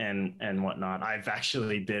and whatnot. I've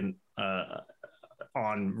actually been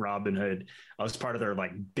on Robinhood. I was part of their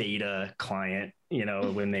like beta client,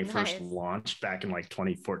 when they first launched back in like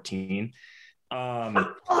 2014. But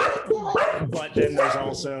then there's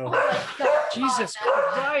also Jesus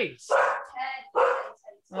Christ.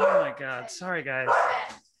 Oh my God. Sorry guys.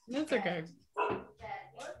 That's okay.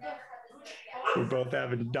 We're both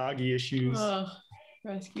having doggy issues.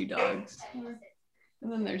 Rescue dogs. And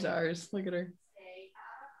then there's ours. Look at her.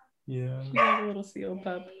 Yeah. She's like a little seal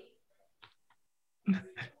pup.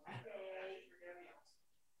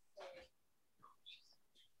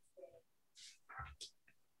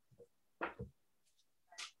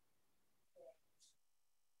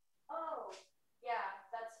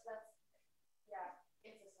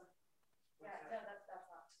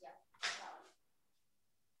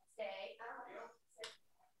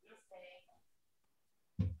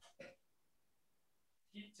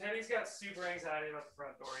 Teddy's got super anxiety about the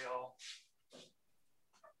front door, y'all.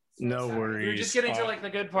 No worries. We're just getting to like the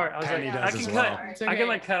good part. I was Penny like, does I as can well. cut. I can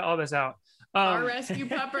like cut all this out. Our rescue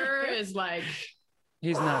pupper is like,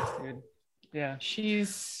 he's nuts, dude. Yeah.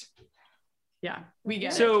 We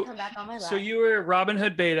get it. So, Come back on my lap. so you were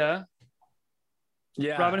Robinhood beta.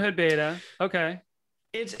 Yeah. Robinhood beta. Okay.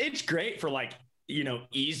 It's great for like,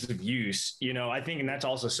 ease of use, I think, and that's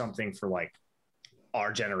also something for like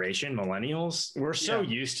our generation, millennials. We're so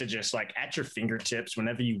used to just like at your fingertips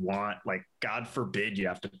whenever you want, like, God forbid you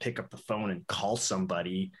have to pick up the phone and call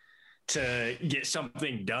somebody to get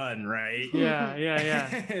something done. Right.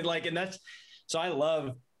 Yeah. Like, and that's, so I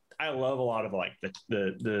love a lot of like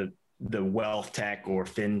the wealth tech or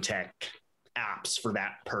fintech apps for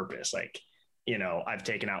that purpose. Like, I've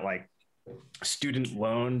taken out like student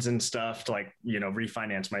loans and stuff to like,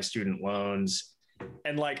 refinance my student loans.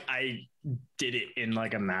 And like, I did it in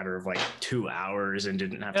like a matter of like 2 hours and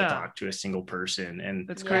didn't have to talk to a single person. And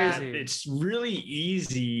that's crazy. It's really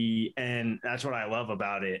easy. And that's what I love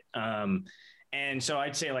about it. And so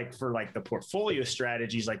I'd say like for like the portfolio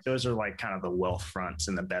strategies, like those are like kind of the wealth fronts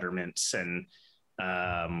and the betterments and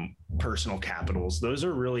personal capitals. Those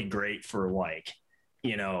are really great for like,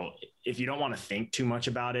 if you don't want to think too much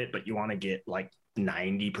about it, but you want to get like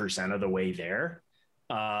 90% of the way there,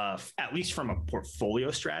 at least from a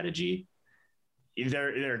portfolio strategy,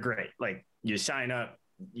 they're great. Like you sign up,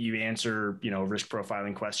 you answer, risk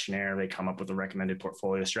profiling questionnaire, they come up with a recommended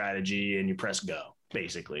portfolio strategy and you press go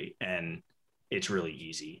basically. And it's really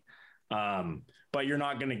easy. But you're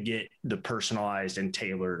not going to get the personalized and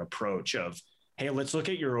tailored approach of, hey, let's look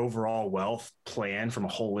at your overall wealth plan from a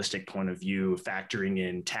holistic point of view, factoring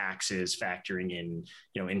in taxes, factoring in,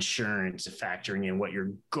 insurance, factoring in what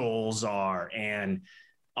your goals are. And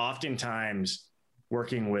oftentimes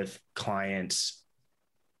working with clients,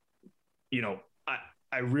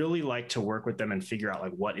 I really like to work with them and figure out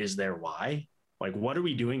like, what is their why? Like, what are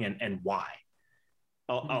we doing and why?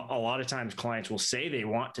 A lot of times clients will say they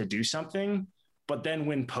want to do something, but then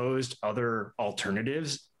when posed other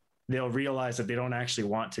alternatives, they'll realize that they don't actually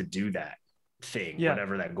want to do that thing,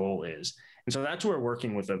 whatever that goal is. And so that's where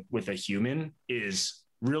working with a human is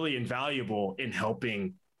really invaluable in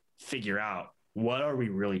helping figure out what are we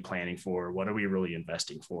really planning for? What are we really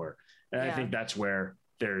investing for? And I think that's where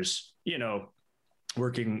there's,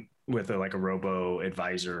 working with a robo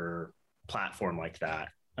advisor platform like that.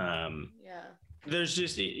 There's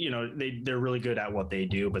just, they're really good at what they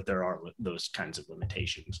do, but there are those kinds of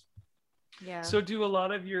limitations. Yeah. So do a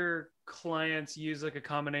lot of your clients use like a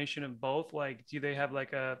combination of both? Like, do they have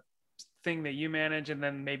like a thing that you manage and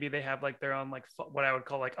then maybe they have like their own, like what I would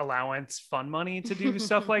call like allowance fund money to do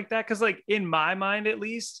stuff like that? Cause like in my mind, at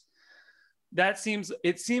least it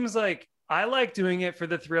seems like I like doing it for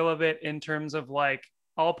the thrill of it in terms of like,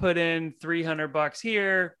 I'll put in $300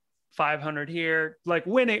 here, 500 here, like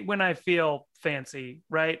when I feel fancy.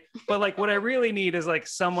 Right. But like, what I really need is like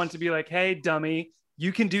someone to be like, hey, dummy,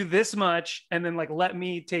 you can do this much. And then like, let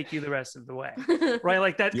me take you the rest of the way. Right.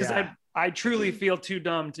 Like that. Cause I truly feel too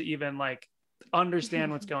dumb to even like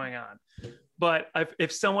understand what's going on. But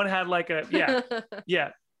if someone had like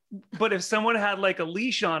but if someone had like a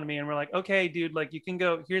leash on me and we're like, okay, dude, like you can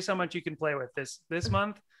go, here's how much you can play with this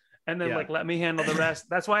month. And then like, let me handle the rest.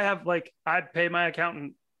 That's why I have like, I pay my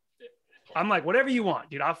accountant. I'm like, whatever you want,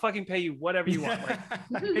 dude, I'll fucking pay you whatever you want.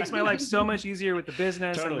 Like it makes my life so much easier with the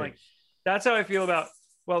business. Totally. And like, that's how I feel about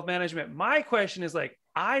wealth management. My question is like,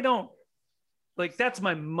 that's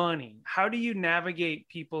my money. How do you navigate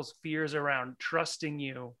people's fears around trusting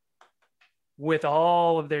you with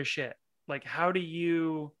all of their shit? Like, how do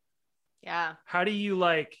you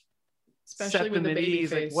like, especially with the baby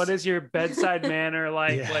face. Like, what is your bedside manner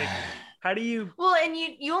like? Like, how do you? Well, and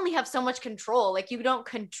you only have so much control. Like, you don't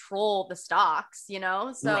control the stocks, So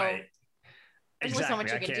right. There's only so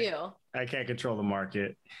much you can do. I can't control the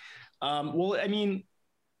market. Well, I mean,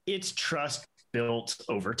 it's trust built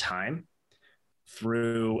over time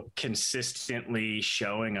through consistently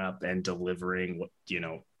showing up and delivering what,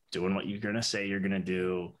 doing what you're going to say you're going to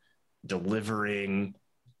do, delivering,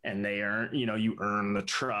 and you earn the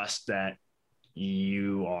trust that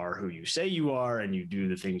you are who you say you are and you do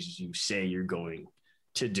the things you say you're going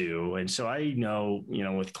to do. And so I know,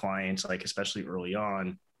 with clients, like especially early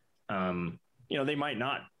on, they might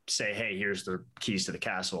not say, hey, here's the keys to the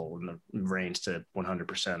castle and the reins to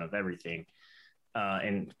 100% of everything.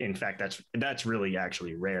 And in fact, that's really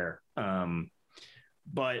actually rare.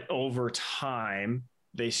 But over time,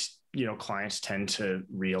 clients tend to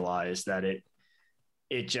realize that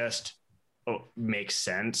it just makes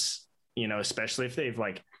sense, especially if they've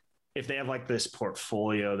like if they have like this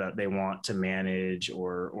portfolio that they want to manage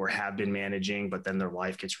or have been managing, but then their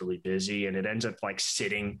life gets really busy and it ends up like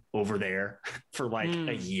sitting over there for like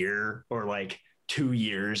a year or like 2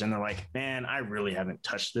 years. And they're like, man, I really haven't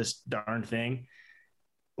touched this darn thing.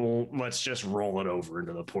 Well, let's just roll it over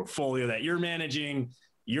into the portfolio that you're managing.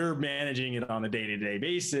 You're managing it on a day-to-day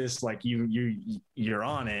basis. Like you're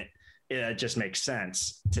on it. It just makes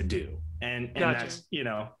sense to do. And Gotcha. that's, you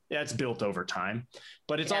know, that's built over time,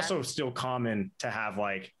 but it's also still common to have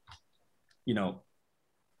like, you know,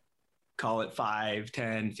 call it 5,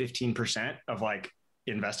 10, 15% of like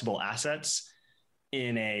investable assets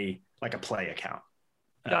in like a play account.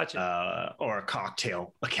 Gotcha. Or a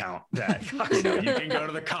cocktail account that, you know, you can go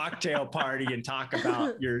to the cocktail party and talk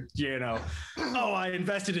about your, you know, oh, I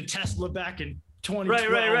invested in Tesla back in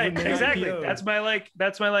 2012. Right. Exactly. IPO.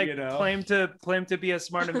 That's my you know? claim to be a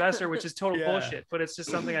smart investor, which is total bullshit, but it's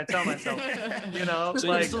just something I tell myself, you know, so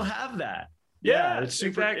like, you still have that. It's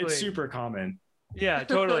super common. Yeah,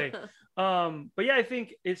 totally. But yeah, I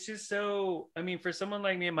think it's just so, I mean, for someone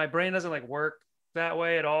like me, my brain doesn't like work that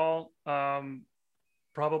way at all.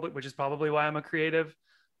 Which is probably why I'm a creative,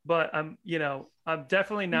 but I'm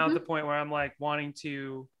definitely now at the point where I'm like wanting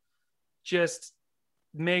to just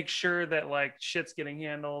make sure that like shit's getting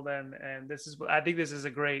handled. And I think this is a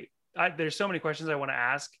great, there's so many questions I want to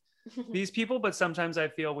ask these people, but sometimes I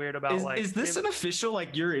feel weird about is this an official,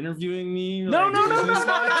 like you're interviewing me? No. No.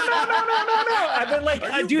 I've been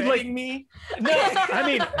like, dude, like me. No, I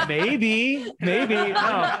mean, maybe, no,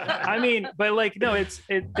 I mean, but like, no,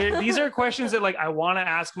 these are questions that like, I want to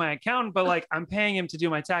ask my accountant, but like, I'm paying him to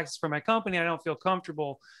do my taxes for my company. I don't feel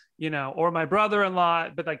comfortable, you know, or my brother-in-law,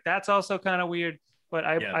 but like, that's also kind of weird, but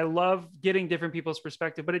I love getting different people's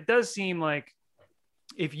perspective, but it does seem like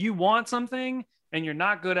if you want something and you're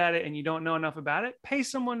not good at it and you don't know enough about it, pay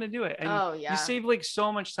someone to do it. And you save like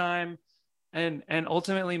so much time and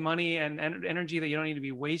ultimately money and energy that you don't need to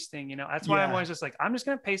be wasting, you know. That's why I'm always just like, I'm just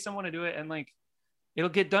going to pay someone to do it. And like, it'll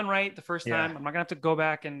get done right the first time. I'm not gonna have to go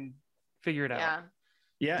back and figure it out.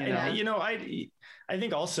 And you know, I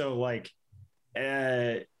think also like,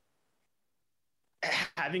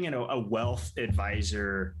 having a wealth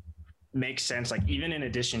advisor makes sense. Like even in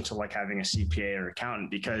addition to like having a CPA or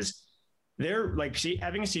accountant, because they're like,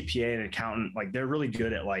 having a CPA and an accountant, like they're really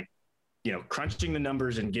good at like, you know, crunching the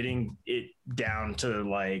numbers and getting it down to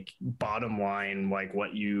like bottom line, like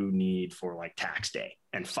what you need for like tax day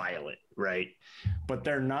and file it. Right. But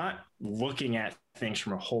they're not looking at things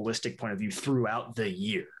from a holistic point of view throughout the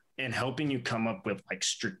year and helping you come up with like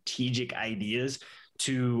strategic ideas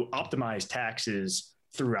to optimize taxes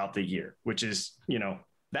throughout the year, which is, you know,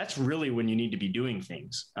 that's really when you need to be doing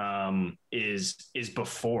things, is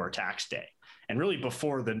before tax day and really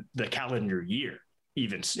before the calendar year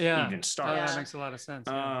even starts. Yeah, that makes a lot of sense.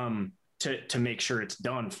 To make sure it's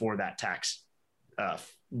done for that tax,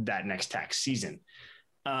 that next tax season.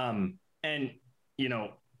 And, you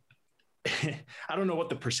know, I don't know what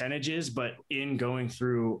the percentage is, but in going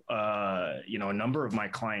through, you know, a number of my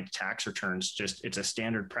client tax returns, it's a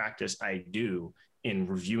standard practice I do in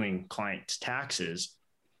reviewing clients' taxes.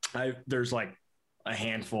 There's like a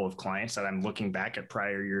handful of clients that I'm looking back at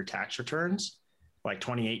prior year tax returns, like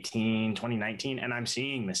 2018, 2019, and I'm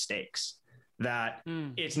seeing mistakes that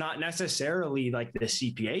it's not necessarily like the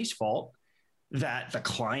CPA's fault that the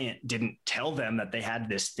client didn't tell them that they had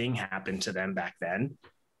this thing happen to them back then.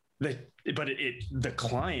 But the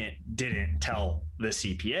client didn't tell the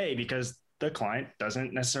CPA because the client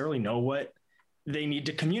doesn't necessarily know what they need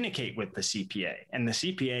to communicate with the CPA. And the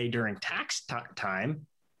CPA during tax time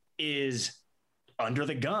is under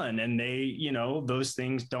the gun, and they, you know, those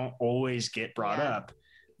things don't always get brought up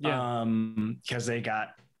because they got,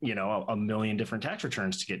 you know, a million different tax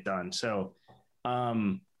returns to get done. So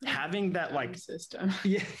having that like system,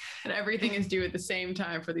 and everything is due at the same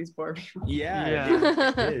time for these poor people.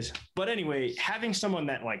 It is. But anyway, having someone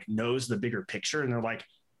that like knows the bigger picture, and they're like,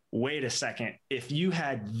 wait a second, if you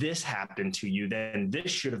had this happen to you, then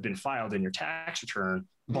this should have been filed in your tax return,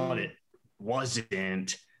 but it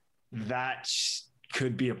wasn't. That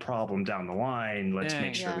could be a problem down the line. Let's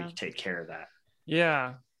make sure we take care of that.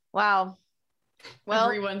 Yeah. Wow. Well,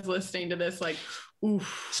 everyone's listening to this like,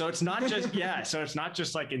 oof. So it's not just so it's not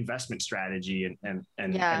just like investment strategy and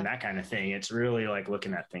that kind of thing. It's really like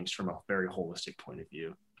looking at things from a very holistic point of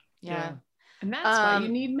view. Yeah. And that's why you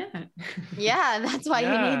need Matt. Yeah, that's why you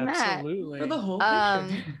need Matt. Absolutely. For the whole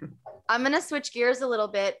picture. I'm going to switch gears a little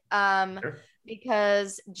bit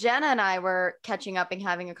because Jenna and I were catching up and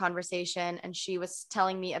having a conversation, and she was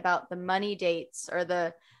telling me about the money dates, or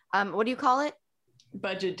the, what do you call it?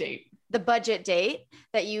 Budget date. the budget date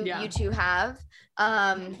that you two have.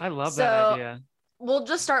 I love that idea. We'll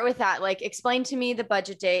just start with that. Like, explain to me the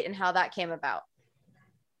budget date and how that came about.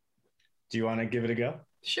 Do you want to give it a go?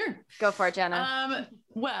 Sure. Go for it, Jenna.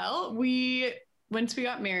 Well, once we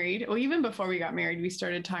got married, well, even before we got married, we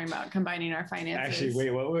started talking about combining our finances. Actually,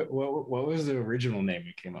 wait, what was the original name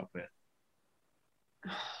we came up with?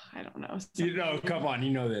 I don't know. You know, come on,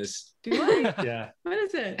 you know this. Do I? Yeah. What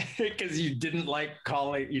is it? Because you didn't like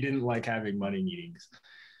having money meetings.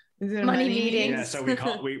 Is it Money meetings? Yeah, so we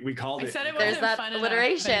called it. I said it There's wasn't that fun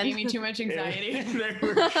alliteration. enough. It gave me too much anxiety.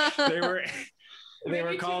 they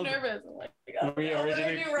were too called nervous. I'm like, oh, we what did I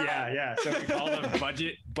originally do wrong? yeah. So we called them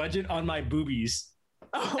budget on my boobies.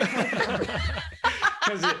 Oh.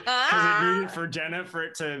 Because it needed for Jenna, for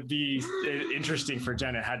it to be interesting for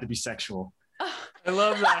Jenna, it had to be sexual. I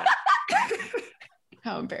love that.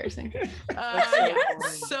 How embarrassing.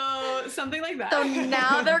 So so something like that. So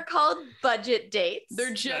now they're called budget dates.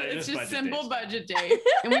 They're just, Yeah, it's just budget simple dates. budget date.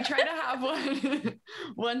 And we try to have one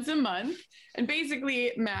once a month. And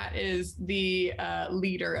basically Matt is the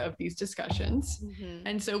leader of these discussions. Mhm.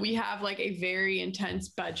 And so we have like a very intense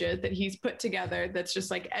budget that he's put together. That's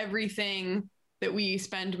just like everything that we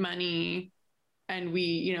spend money and we,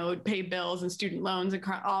 you know, pay bills and student loans and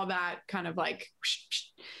all that kind of like,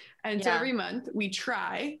 and so Yeah. every month we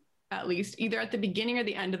try at least either at the beginning or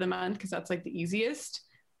the end of the month, because that's like the easiest.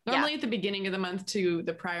 Normally at the beginning of the month to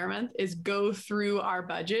the prior month is go through our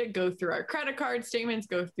budget, go through our credit card statements,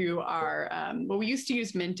 go through our, well, we used to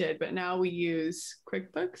use Minted, but now we use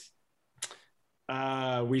QuickBooks.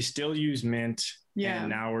 We still use Mint. Yeah. And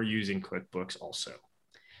now we're using QuickBooks also.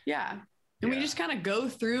 Yeah. And we just kind of go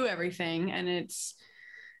through everything, and it's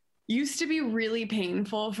used to be really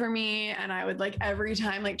painful for me. And I would like every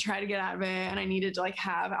time like try to get out of it, and I needed to like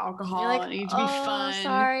have alcohol You're like, and it needed to be fun.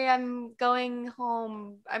 Sorry, I'm going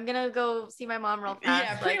home. I'm gonna go see my mom real fast.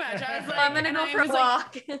 Yeah, pretty much. I was like, I'm gonna and go I for a was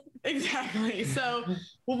like, walk. Exactly. So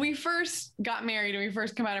when we first got married and we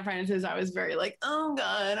first come out of finances, I was very like, oh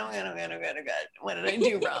God, oh God. What did I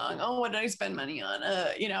do wrong? Oh, what did I spend money on?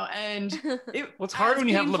 You know, and it's hard when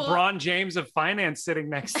you have painful- LeBron James of finance sitting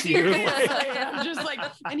next to you. I'm just like,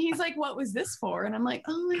 and he's like, what was this for? And I'm like,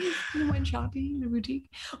 oh, I went shopping in a boutique.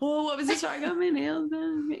 Oh, what was this for? I got my nails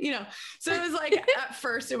done. You know, so it was like, at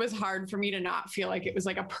first it was hard for me to not feel like it was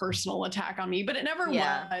like a personal attack on me, but it never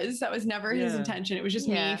was. That was never his intention. It was just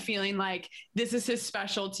me feeling like this is his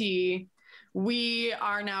specialty. We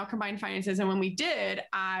are now combined finances. And when we did,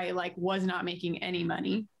 I like was not making any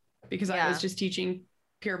money because I was just teaching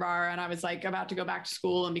Pure Barre, and I was like about to go back to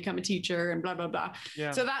school and become a teacher and blah, blah, blah.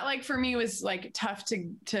 Yeah. So that like for me was like tough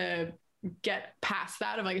to get past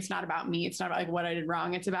that of like, it's not about me. It's not about like what I did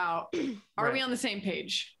wrong. It's about, are we on the same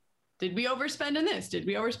page? Did we overspend in this? Did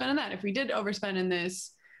we overspend in that? If we did overspend in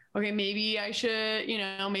this, okay, maybe I should, you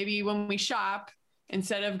know, maybe when we shop,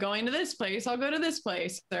 instead of going to this place, I'll go to this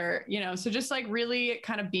place, or, you know, so just like really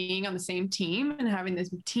kind of being on the same team and having this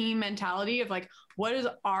team mentality of like, what is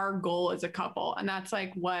our goal as a couple? And that's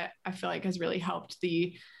like what I feel like has really helped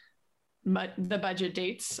the budget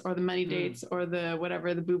dates or the money dates or the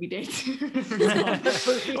whatever, the booby dates.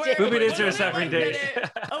 Booby dates are a separate date.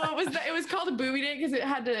 It was called a booby date because it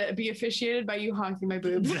had to be officiated by you honking my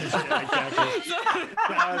boobs. Yeah, exactly.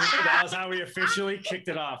 that was how we officially kicked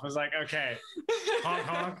it off. I was like, okay, honk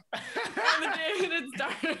honk. On the day that it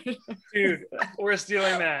started. Dude, we're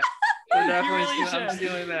stealing that. We're definitely really I'm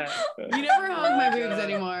stealing that. You never honk my boobs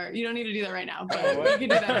anymore. You don't need to do that right now, but you can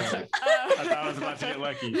do that next time. I thought I was about to get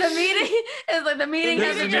lucky. The meeting is like the meeting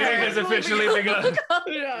has officially begun.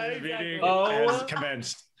 Yeah, The meeting Oh. has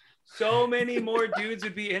commenced. So many more dudes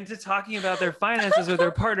would be into talking about their finances with their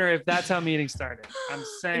partner if that's how meetings started. I'm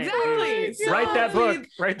saying. Exactly. Dude, write that book.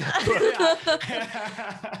 Write that book.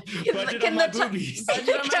 Budget on my boobies. Budget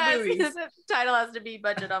on my boobies. The title has to be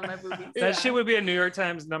budget on my boobies. That shit would be a New York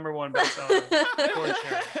Times #1 bestseller. For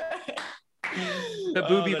sure. The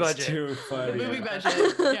booby that's budget. Too The funny. movie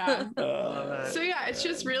budget. Yeah. Love that. So yeah, it's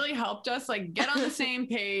just really helped us like get on the same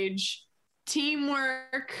page,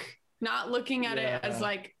 teamwork, not looking at it as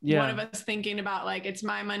like one of us thinking about like it's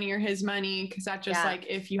my money or his money, because that just like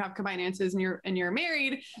if you have finances and you're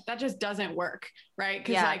married, that just doesn't work, right?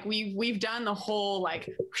 Because like we've done the whole like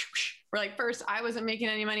we're like, first I wasn't making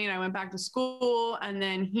any money and I went back to school, and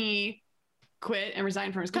then he quit and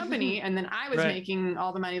resigned from his company, and then I was making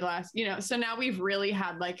all the money the last, you know. So now we've really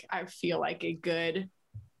had like, I feel like a good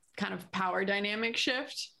kind of power dynamic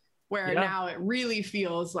shift where now it really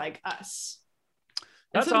feels like us.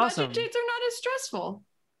 That's so the awesome. budget dates are not as stressful.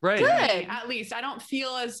 Right. Good. At least I don't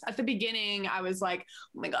feel as at the beginning I was like,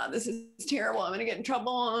 oh my God, this is terrible. I'm gonna get in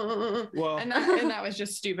trouble. Well, and that was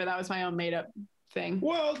just stupid. That was my own made up thing.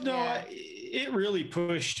 Well, no, Yeah. it really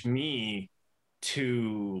pushed me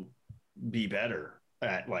to be better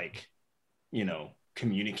at like,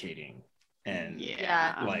 communicating and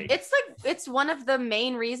Yeah. like It's one of the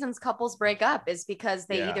main reasons couples break up is because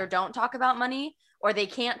they either don't talk about money or they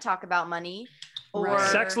can't talk about money or Right.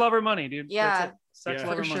 Sex, love, or money, dude. Yeah. That's it. Sex, Yeah.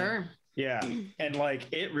 love, For or money. sure. Yeah. And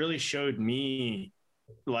like it really showed me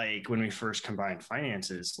like when we first combined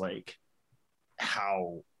finances, like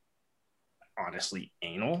how honestly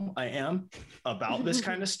anal I am about this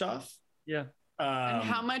kind of stuff. Yeah. And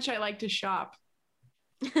how much I like to shop.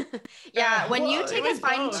 yeah, when you Well, take it a was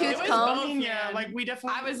fine both. tooth It was comb, both. Yeah, man. like we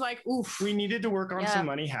definitely I was like, oof. we needed to work on Yeah. some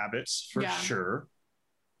money habits for sure.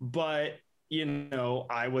 But,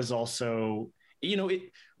 I was also,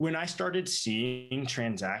 when I started seeing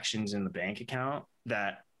transactions in the bank account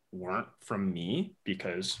that weren't from me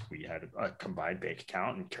because we had a combined bank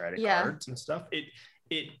account and credit cards and stuff,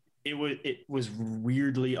 it was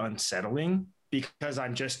weirdly unsettling because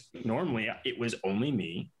I'm just normally it was only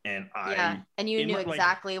me and and you knew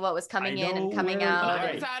exactly what was coming in and coming out.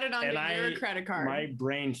 What was added onto your credit card. My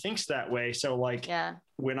brain thinks that way. So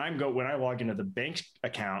when I log into the bank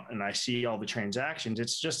account and I see all the transactions,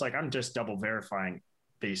 it's just like I'm just double verifying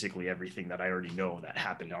basically everything that I already know that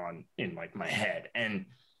happened in like my head.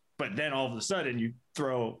 But then all of a sudden you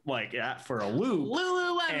throw like that for a loop.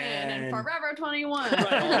 Lululemon and Forever 21.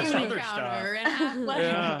 Right, all this other Counter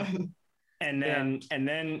stuff. and Yeah.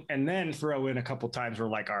 And then throw in a couple times where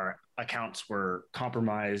like our accounts were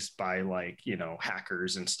compromised by like,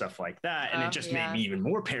 hackers and stuff like that. And it just made me even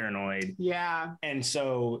more paranoid. Yeah. And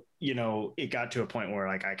so, it got to a point where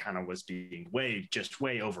like I kind of was being way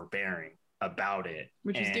overbearing about it.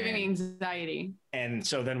 Which is giving me anxiety. And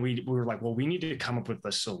so then we were like, well, we need to come up with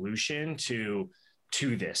a solution to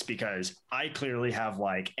this because I clearly have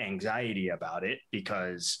like anxiety about it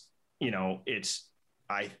because,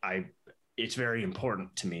 it's very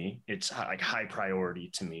important to me. It's like high priority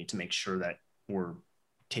to me to make sure that we're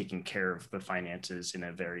taking care of the finances in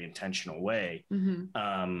a very intentional way.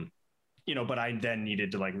 Mm-hmm. But I then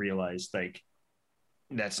needed to like realize like,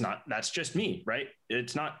 that's just me, right?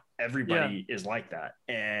 It's not everybody is like that.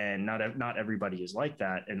 And not everybody is like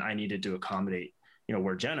that. And I needed to accommodate,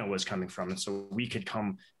 where Jenna was coming from. And so we could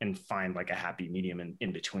come and find like a happy medium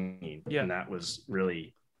in between. Yeah. And that was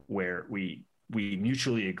really where we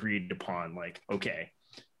mutually agreed upon like, okay,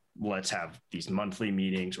 let's have these monthly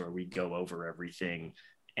meetings where we go over everything.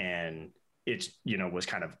 And it's, was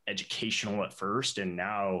kind of educational at first. And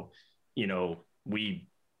now, we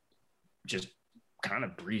just kind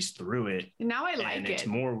of breeze through it. And now I like and it. It's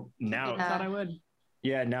more now. I thought I would.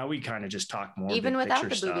 Yeah. Now we kind of just talk more. Even without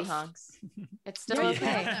the stuff. booby honks. It's still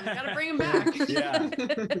okay. Gotta bring them back.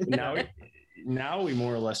 Yeah. Now we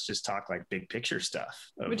more or less just talk like big picture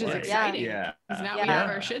stuff. Which is exciting. Yeah. Because now we have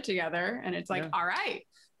our shit together and it's like, all right,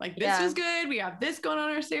 like this is good. We have this going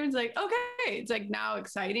on our statements. Like, okay. It's like now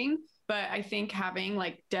exciting. But I think having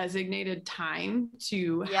like designated time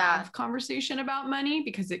to have conversation about money,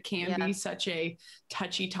 because it can be such a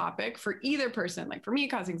touchy topic for either person. Like for me, it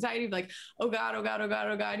caused anxiety, like, oh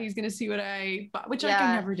God, he's going to see what I bought, which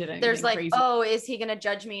I never did anything There's like, crazy. oh, is he going to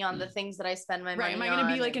judge me on the things that I spend my money on? Am I going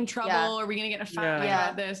to be like in trouble? Or are we going to get in a fight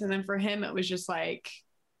about this? And then for him, it was just like,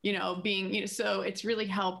 being, so it's really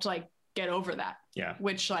helped like get over that. Yeah.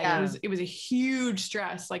 Which like, it was a huge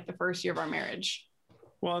stress, like the first year of our marriage.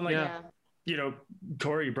 Well, and like,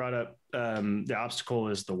 Corey brought up the obstacle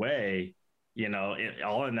is the way,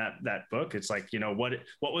 all in that book. It's like,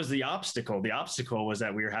 what was the obstacle? The obstacle was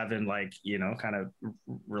that we were having like, kind of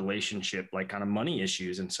relationship, like kind of money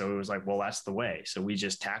issues. And so it was like, well, that's the way. So we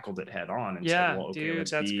just tackled it head on and said, well, okay, dude,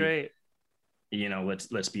 that's great.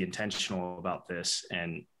 Let's be intentional about this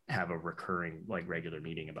and have a recurring, like regular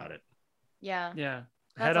meeting about it. Yeah. Yeah.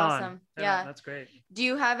 That's awesome. Head on. That's great. Do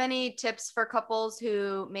you have any tips for couples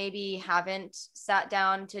who maybe haven't sat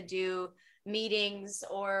down to do meetings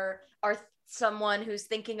or are someone who's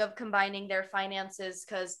thinking of combining their finances?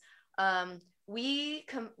 Because we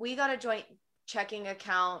got a joint checking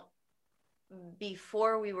account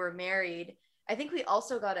before we were married. I think we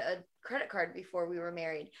also got a credit card before we were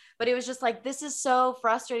married, but it was just like, this is so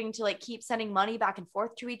frustrating to like keep sending money back and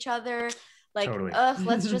forth to each other. Like, totally.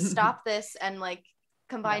 Let's just stop this and like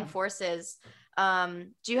combine forces. Do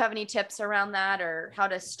you have any tips around that or how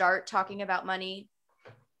to start talking about money?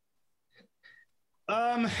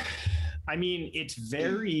 I mean, it's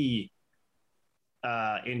very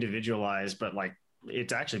individualized, but like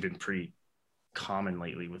it's actually been pretty common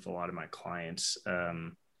lately with a lot of my clients.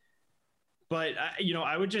 But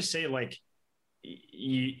I would just say like,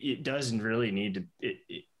 it doesn't really need to,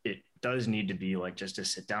 it does need to be like just a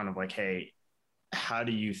sit down of like, hey, how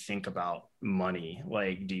do you think about money?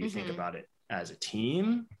 Like, do you think about it as a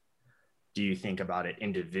team? Do you think about it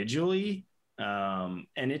individually? And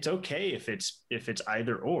it's okay if it's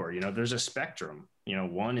either or, there's a spectrum,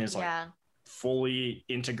 one is like fully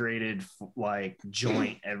integrated, like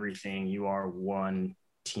joint everything. You are one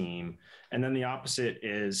team. And then the opposite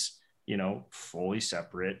is, fully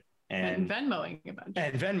separate and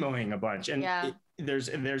Venmoing a bunch. And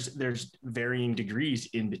there's varying degrees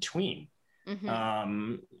in between.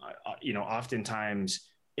 Oftentimes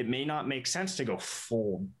it may not make sense to go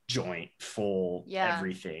full joint, full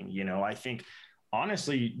everything. I think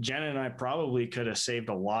honestly, Jenna and I probably could have saved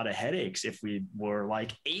a lot of headaches if we were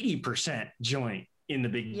like 80% joint in the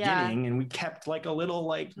beginning and we kept like a little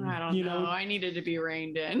like, I don't know. I needed to be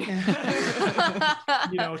reined in.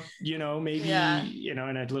 Maybe, in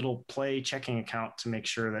a little play checking account to make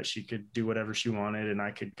sure that she could do whatever she wanted and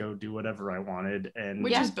I could go do whatever I wanted. And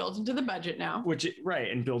which is built into the budget now.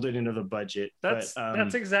 And build it into the budget. That's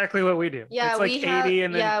exactly what we do. Yeah, it's like 80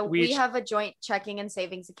 and then we have a joint checking and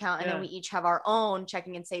savings account and then we each have our own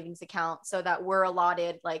checking and savings account so that we're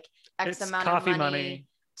allotted like X amount of money.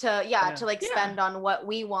 To like spend on what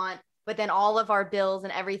we want, but then all of our bills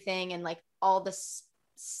and everything and like all this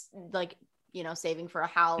like saving for a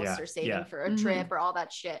house or saving for a trip or all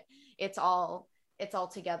that shit, it's all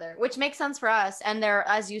together, which makes sense for us. And there,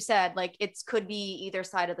 as you said, like could be either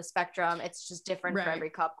side of the spectrum, it's just different for every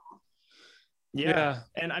couple.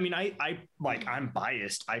 And I mean, I'm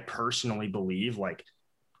biased. I personally believe like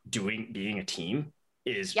being a team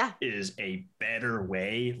is a better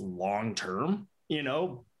way long term,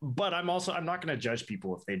 but I'm not going to judge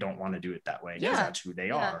people if they don't want to do it that way because that's who they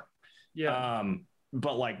are.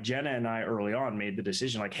 But like Jenna and I early on made the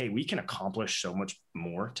decision like, hey, we can accomplish so much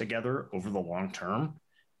more together over the long term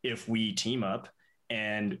if we team up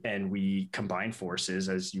and we combine forces,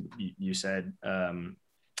 as you said,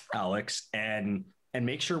 Alex, and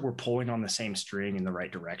make sure we're pulling on the same string in the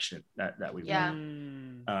right direction that we want.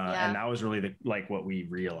 And that was really what we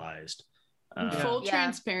realized. Full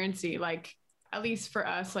transparency, like at least for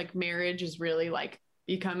us, like marriage is really like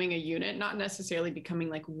becoming a unit, not necessarily becoming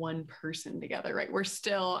like one person together, right?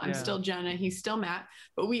 I'm still Jenna, he's still Matt,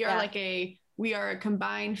 but we are we are a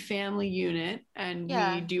combined family unit and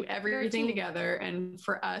we do everything together. And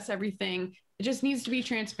for us, everything, it just needs to be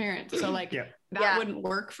transparent. So like that wouldn't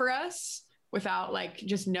work for us without like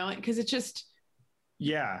just knowing, because it's just,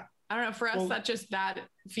 I don't know, for us, that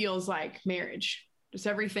feels like marriage. Just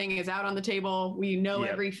everything is out on the table. We know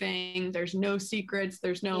everything. There's no secrets.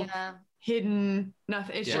 There's no hidden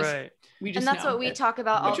nothing. It's just, we just and that's know. what we talk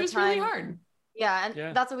about all the time. Which was really hard. Yeah.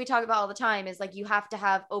 And that's what we talk about all the time is like, you have to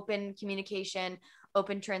have open communication,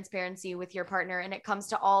 open transparency with your partner. And it comes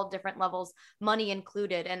to all different levels, money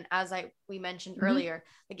included. And as we mentioned earlier,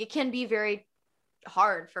 like it can be very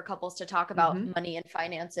hard for couples to talk about money and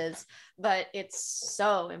finances, but it's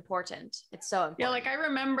so important. It's so important. Yeah. Like I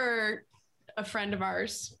remember a friend of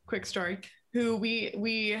ours, quick story, who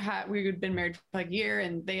we had been married for like a year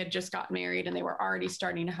and they had just got married and they were already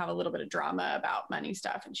starting to have a little bit of drama about money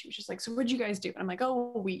stuff. And she was just like, so what'd you guys do? And I'm like,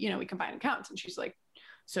 oh, we combine accounts. And she's like,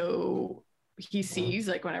 so he sees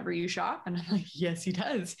like whenever you shop? And I'm like, yes, he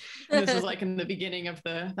does. And this was like in the beginning of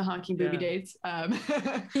the honking booby dates.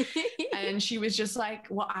 And she was just like,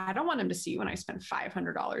 well, I don't want him to see when I spend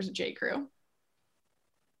 $500 at J. Crew.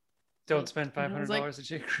 Don't spend $500 at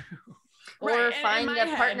J. Crew. Or find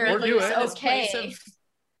a partner who's okay.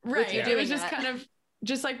 It was just kind of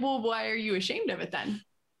just like, well, why are you ashamed of it then?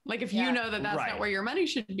 Like if you know that that's not where your money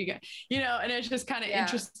should be going, and it's just kind of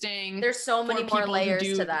interesting. There's so many more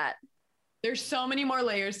layers to that. There's so many more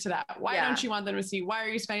layers to that. Why don't you want them to see? Why are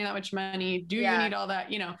you spending that much money? Do you need all that?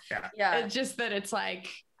 It's just that it's like,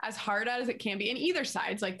 as hard as it can be in either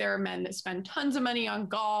sides, like there are men that spend tons of money on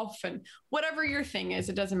golf and whatever your thing is,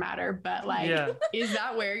 it doesn't matter. But like, is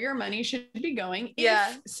that where your money should be going?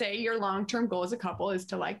 If say your long-term goal as a couple is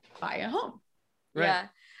to like buy a home. Right. Yeah.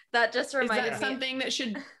 That just reminded me. Is that something that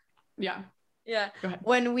should, Yeah. Go ahead.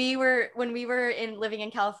 When we were living in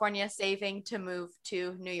California, saving to move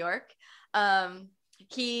to New York,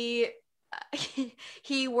 he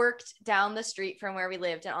worked down the street from where we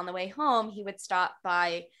lived, and on the way home he would stop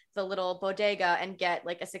by the little bodega and get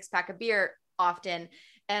like a 6-pack of beer often.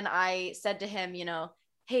 And I said to him,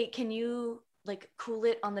 hey, can you like cool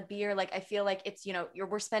it on the beer? Like I feel like it's,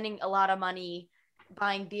 we're spending a lot of money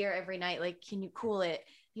buying beer every night, like can you cool it?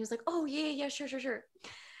 He was like, oh yeah, sure.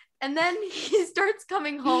 And then he starts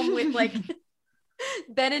coming home with like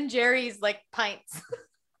Ben and Jerry's like pints.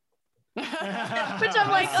 Which I'm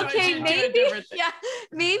like, Switch okay, it to a maybe, different thing. yeah,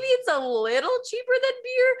 maybe it's a little cheaper than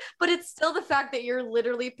beer, but it's still the fact that you're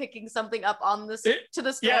literally picking something up on the to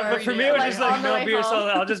the store. Yeah, but for me, it was just on like the no way beer, so home.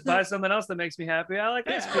 I'll just buy something else that makes me happy. I like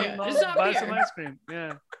ice cream. Yeah. I'll It's not buy beer. some ice cream.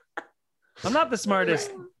 Yeah, I'm not the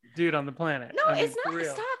smartest dude on the planet. No, I mean, it's for not.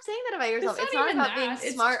 real. Stop saying that about yourself. It's It's not not even about being that.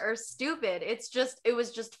 It's smart or stupid. It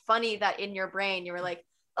was just funny that in your brain you were like,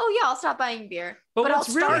 oh yeah, I'll stop buying beer, but I'll what's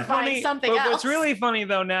start really buying funny, something but else. what's really funny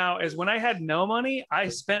though now is when I had no money, I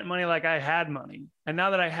spent money like I had money, and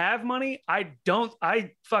now that I have money, I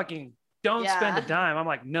fucking don't spend a dime. I'm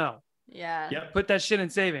like, no, yeah, Yep. put that shit in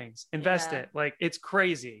savings, invest Yeah. it. Like it's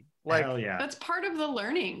crazy. Like Hell yeah. That's part of the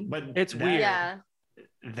learning. But It's weird. yeah,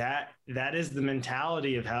 that is the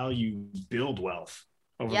mentality of how you build wealth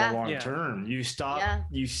over Yeah. the long Yeah. term. You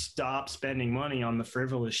stop spending money on the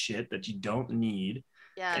frivolous shit that you don't need.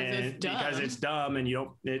 yeah, And it's dumb. because it's dumb and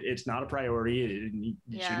it's not a priority, and you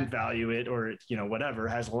Yeah. shouldn't value it, or whatever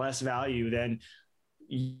has less value than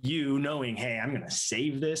you knowing, hey, I'm going to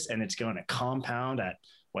save this and it's going to compound at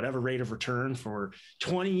whatever rate of return for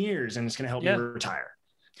 20 years and it's going to help Yeah. you retire.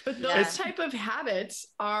 But Yeah. those type of habits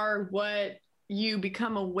are what you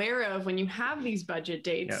become aware of when you have these budget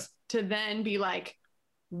dates, to then be like,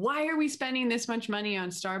 why are we spending this much money on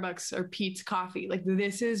Starbucks or Pete's coffee? Like,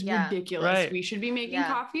 this is Yeah. ridiculous. Right. We should be making Yeah.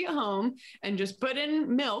 coffee at home and just put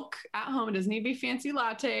in milk at home. It doesn't need to be fancy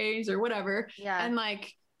lattes or whatever. yeah. And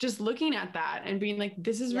like, just looking at that and being like,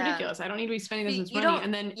 this is Yeah. ridiculous. I don't need to be spending this You much money. don't-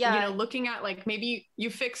 And then, yeah. looking at like, maybe you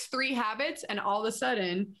fix 3 habits and all of a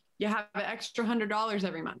sudden you have an extra $100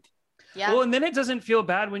 every month. Yeah. Well, and then it doesn't feel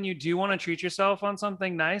bad when you do want to treat yourself on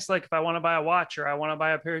something nice. Like if I want to buy a watch, or I want to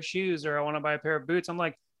buy a pair of shoes, or I want to buy a pair of boots, I'm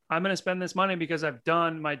like, I'm going to spend this money because I've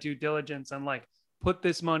done my due diligence and like put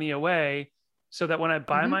this money away, so that when I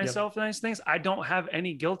buy Mhm. myself nice things, I don't have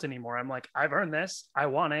any guilt anymore. I'm like, I've earned this. I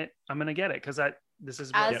want it. I'm going to get it because this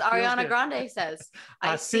is what As feels Ariana good. Grande says,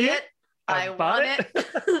 I I see it. I bought want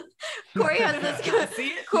it. Corey has this. See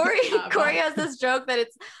it? Corey has this joke that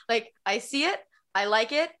it's like, I see it, I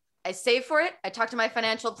like it, I save for it, I talk to my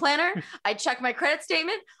financial planner, I check my credit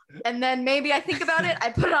statement, and then maybe I think about it,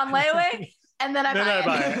 I put it on layaway, and then I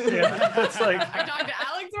buy it. Yeah, it's like, I talked to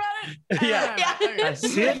Alex about it. Yeah. Yeah. I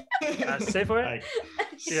see it. I save for it. Like,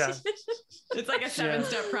 Yeah. It's like a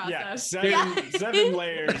 7-step yeah, process. seven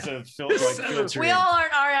layers of filtering. We all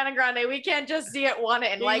aren't Ariana Grande. We can't just see it, want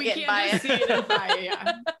it, and like we it, and can't buy just it. see it and buy it.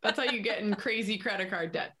 Yeah, that's how you get in crazy credit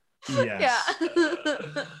card debt. Yes.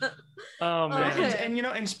 Yeah. Oh man. Okay. And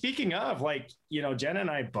and speaking of, like, Jenna and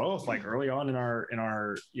I both, like, early on in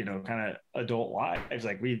our kind of adult lives,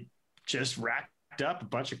 like, we just racked up a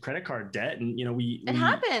bunch of credit card debt, and It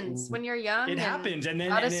happens when you're young. it and happens, and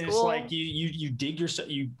then out of it's school. like you dig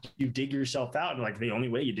yourself out, and like the only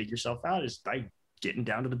way you dig yourself out is by getting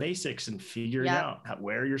down to the basics and figuring Yeah. out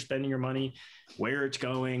where you're spending your money, where it's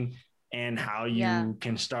going, and how you Yeah.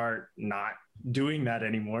 can start not doing that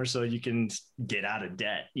anymore, so you can get out of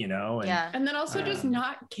debt. And, Yeah. And then also just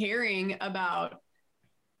not caring about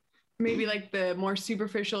maybe like the more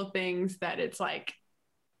superficial things that it's like,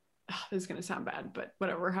 this is going to sound bad, but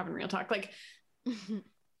whatever, we're having real talk. Like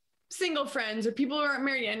single friends or people who aren't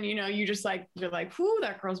married, and you just like, you're like, whoo,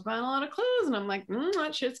 that girl's buying a lot of clothes, and I'm like,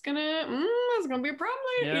 that shit's that's gonna be a problem.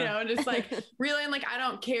 Yeah. Just like really, and like I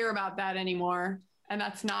don't care about that anymore, and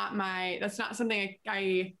that's not something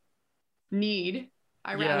I need.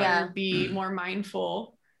 I rather Yeah. be more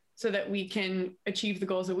mindful so that we can achieve the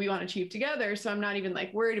goals that we want to achieve together. So I'm not even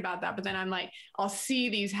like worried about that, but then I'm like, I'll see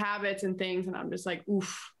these habits and things, and I'm just like,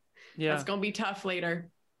 oof, Yeah. that's gonna be tough later.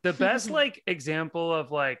 The best like example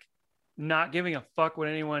of like not giving a fuck what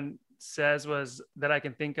anyone says was that I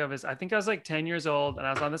can think of is, I think I was like 10 years old and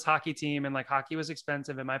I was on this hockey team, and like hockey was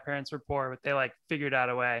expensive and my parents were poor, but they like figured out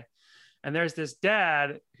a way. And there's this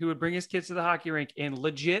dad who would bring his kids to the hockey rink in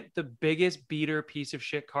legit the biggest beater piece of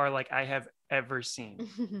shit car like I have ever seen,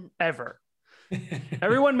 ever.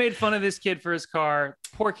 Everyone made fun of this kid for his car.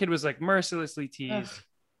 Poor kid was like mercilessly teased.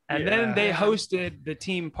 And then they hosted the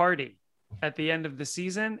team party at the end of the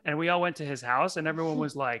season, and we all went to his house, and everyone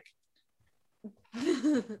was like,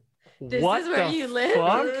 This what is where the you live?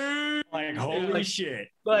 fuck? like, holy shit.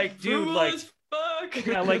 Like, dude, like, fuck.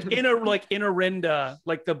 yeah, like in Orinda,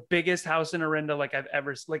 like the biggest house in Orinda, like I've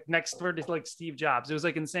ever, like next door to like Steve Jobs. It was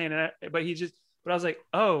like insane. And but I was like,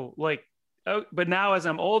 oh, but now as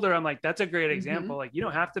I'm older, I'm like, that's a great example. Like, you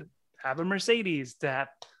don't have to have a Mercedes to have,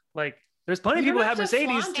 like, there's plenty of You people that don't have have to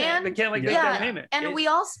Mercedes flaunt that it. can't like make Yeah. that payment. And we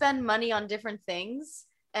all spend money on different things.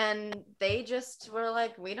 and they just were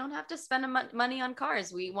like, we don't have to spend money on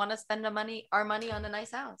cars. We want to spend our money on a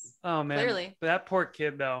nice house. Oh man, Clearly. That poor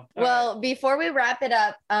kid though. Well, before we wrap it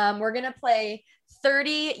up, we're gonna play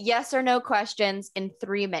 30 yes or no questions in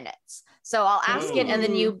 3 minutes. So I'll ask it, and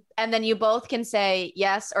then you both can say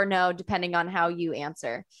yes or no depending on how you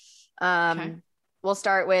answer. Okay. We'll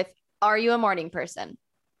start with, are you a morning person?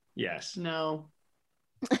 Yes. No.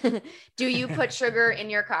 Do you put sugar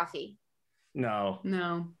in your coffee? No.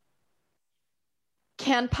 No.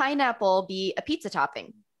 Can pineapple be a pizza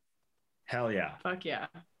topping? Hell yeah. Fuck yeah.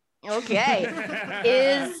 Okay.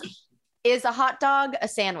 Is a hot dog a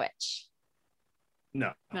sandwich?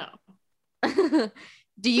 No. No.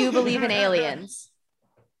 Do you believe in aliens?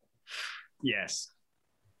 Yes.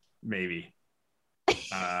 Maybe.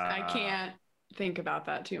 I can't think about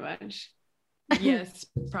that too much. Yes,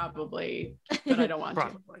 probably, but I don't want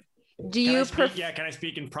Probably. Do you can I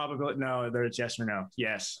speak in probability? No, there's yes or no.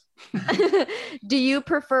 Yes. Do you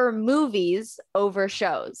prefer movies over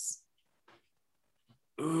shows?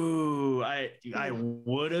 Ooh, I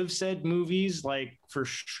would have said movies like for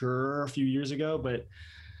sure a few years ago, but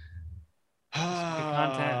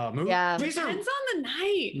content. Yeah. Movies are, Depends on the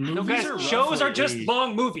night. No, movies guys, are shows are just roughly-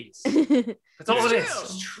 long movies. That's all it It's is.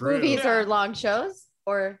 It's true. Movies Yeah. are long shows,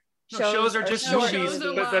 or No, shows are just short movies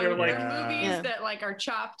Shows that are long. like- They're movies Yeah. that like are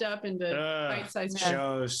chopped up into bite-sized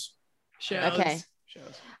shows. shows. Okay.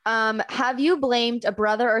 Shows. Have you blamed a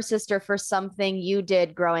brother or sister for something you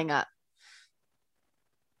did growing up?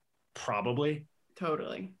 Probably.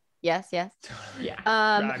 Totally. Yes. Yeah.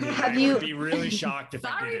 I mean, Have I you would be really shocked if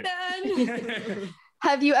I Sorry, did then.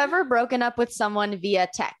 have you ever broken up with someone via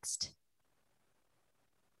text?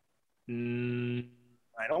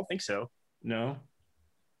 I don't think so. No.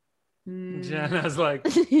 Jenna's like,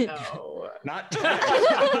 No. Not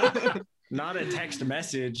not a text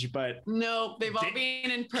message, but Nope. They've all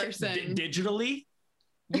been in person. digitally.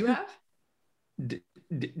 You have?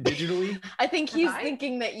 Digitally. I think he's Have I?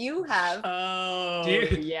 thinking that you have. Oh,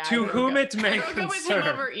 to whom it may I broke up with him concern.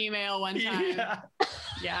 over email one time. Yeah.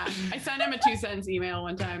 Yeah. I sent him a 2 cents email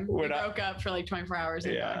one time. We When I- broke up for like 24 hours.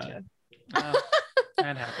 And Yeah.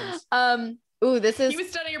 That happens. Ooh, this He is was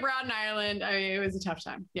studying abroad in Ireland. I mean, it was a tough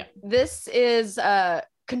time. Yeah. this is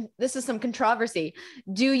some controversy.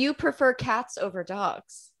 Do you prefer cats over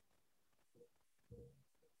dogs?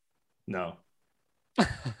 No.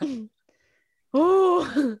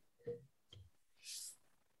 Ooh.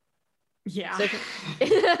 Yeah.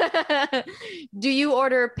 So- Do you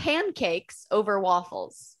order pancakes over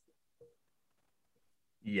waffles?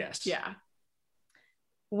 Yes. Yeah.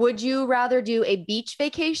 Would you rather do a beach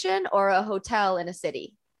vacation or a hotel in a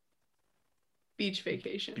city? Beach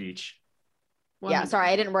vacation. Beach. Yeah, sorry,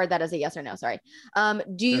 I didn't word that as a yes or no. Sorry.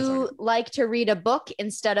 Do you okay. like to read a book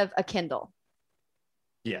instead of a Kindle?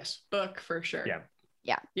 Yes. Book for sure. Yeah.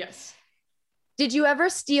 Yeah. Yes. Did you ever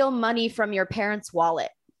steal money from your parents' wallet?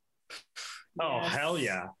 Oh, Yes. hell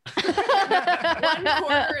yeah. 1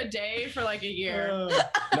 quarter a day for like a year.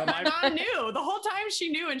 No, My mom knew the whole time. She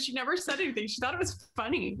knew, and she never said anything. She thought it was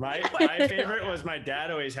funny. my favorite was my dad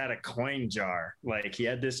always had a coin jar. Like he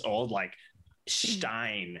had this old like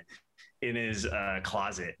Stein in his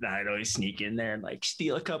closet that I'd always sneak in there and like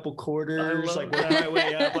steal a couple quarters, love like on my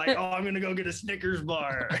way up, like, oh, I'm gonna go get a Snickers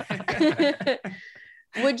bar.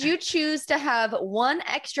 Would you choose to have 1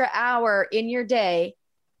 extra hour in your day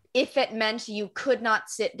if it meant you could not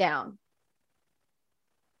sit down?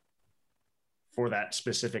 For that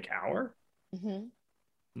specific hour? Mhm.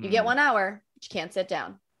 You get 1 hour, but you can't sit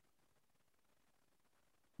down.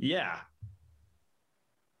 Yeah.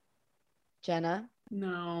 Jenna?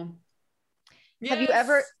 No. Have you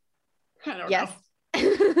ever- I don't Yes.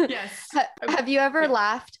 know. Yes. Have you ever Yeah.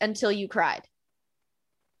 laughed until you cried?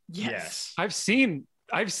 Yes. I've seen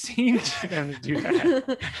Jenna do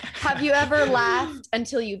that. Have you ever laughed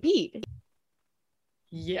until you peed?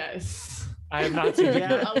 Yes. I have not seen Yeah.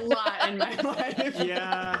 that. A lot in my life.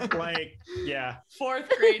 Yeah. Like, yeah. 4th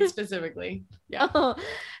grade specifically. Yeah.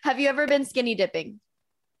 Have you ever been skinny dipping?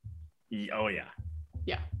 Oh, yeah.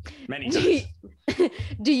 Do Many times. you,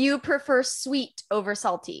 do you prefer sweet over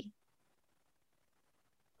salty?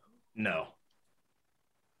 No.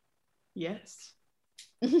 Yes.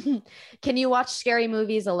 Can you watch scary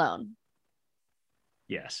movies alone?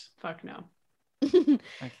 Yes. Fuck no.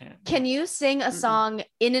 I can't. Can you sing a Mm-mm. song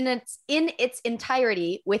in its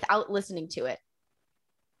entirety without listening to it?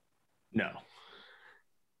 No.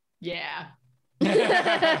 Yeah.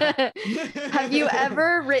 Have you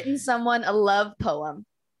ever written someone a love poem?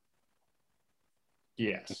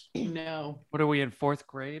 Yes. No. What are we in 4th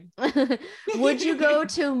grade? Would you go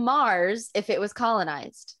to Mars if it was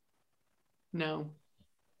colonized? No.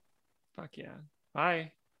 Fuck yeah.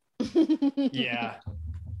 Bye. Yeah.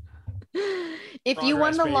 If you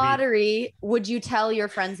won Progress, the baby. lottery, would you tell your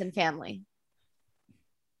friends and family?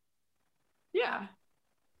 Yeah.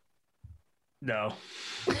 No.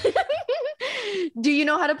 Do you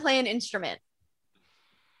know how to play an instrument?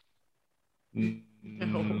 You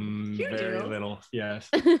Very do. little. Yes.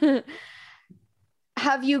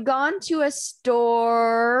 Have you gone to a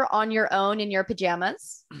store on your own in your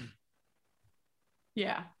pajamas?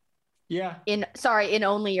 Yeah. Yeah. In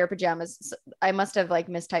only your pajamas. I must have like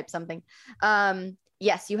mistyped something.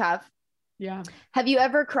 Yes, you have. Yeah. Have you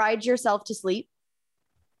ever cried yourself to sleep?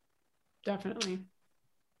 Definitely.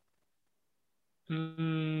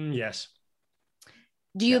 Yes.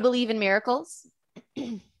 Do you Yeah. believe in miracles?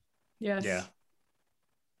 Yes. Yeah.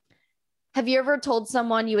 Have you ever told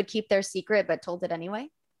someone you would keep their secret but told it anyway?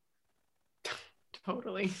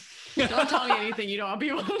 Totally. Don't tell me anything you don't want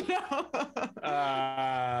people to know.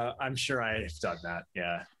 I'm sure I've done that.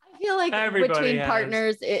 Yeah. I feel like Everybody between has.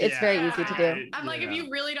 partners, it's very easy to do. I'm like, if you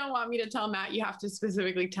really don't want me to tell Matt, you have to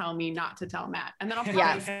specifically tell me not to tell Matt. And then I'll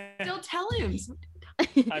Yeah. still tell him.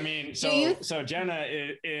 I mean, Do you- so Jenna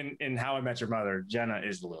in How I Met Your Mother, Jenna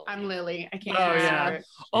is Lily. I'm Lily. I can't. Oh, answer yeah. it.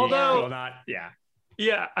 Although, Well, not yeah.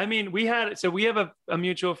 yeah, I mean, we have a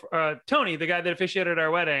mutual, Tony, the guy that officiated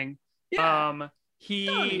our wedding. Yeah. He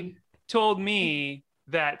Tony. told me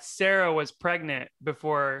that Sarah was pregnant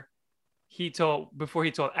before he told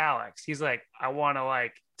Alex. He's like, I want to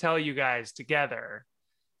like tell you guys together.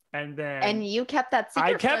 And then And you kept that secret.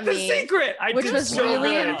 I kept from the me. secret. which did was so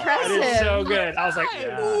really good. impressive. I did so good. I was like,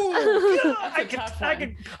 Yeah. ooh, God, That's I a could tough I one.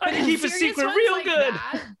 could But keep a serious secret ones real like good.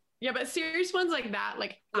 that- yeah, but serious ones like that,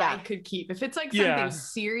 like Yeah. I could keep. If it's like Yeah. something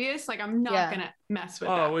serious, like I'm not Yeah. gonna mess with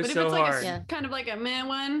Oh, that. it was But if so it's like hard. Yeah. kind of like a meh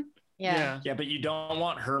one, Yeah. Yeah, but you don't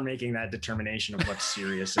want her making that determination of what's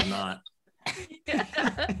serious and not.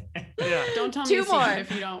 Yeah. don't tell me Two a secret more.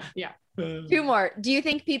 if you don't. Yeah. Two more. Do you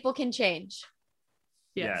think people can change?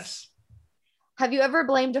 Yes. Have you ever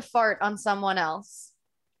blamed a fart on someone else?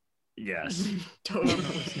 Yes.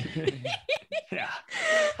 Totally. Yeah.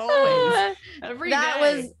 Always. Every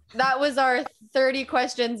day. That was our 30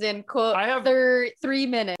 questions in quote I have- 3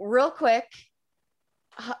 minutes. Real quick,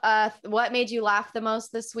 what made you laugh the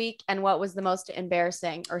most this week and what was the most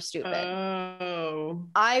embarrassing or stupid? Oh.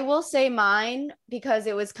 I will say mine because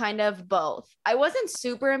it was kind of both. I wasn't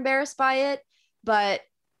super embarrassed by it, but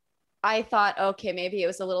I thought, okay, maybe it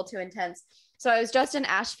was a little too intense. So I was just in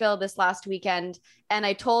Asheville this last weekend and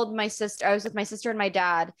I told my sister, I was with my sister and my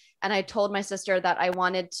dad, and I told my sister that I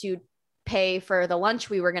wanted to pay for the lunch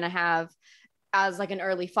we were going to have as like an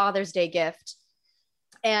early Father's Day gift.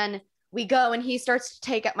 And we go and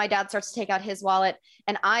my dad starts to take out his wallet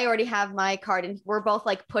and I already have my card and we're both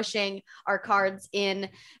like pushing our cards in.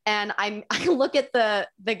 And I look at the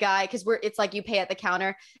guy, cause it's like you pay at the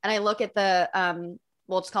counter, and I look at the,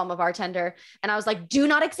 we'll just call him a bartender. And I was like, do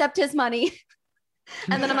not accept his money.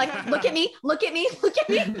 And then I'm like, look at me.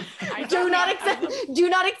 Do not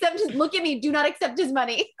accept his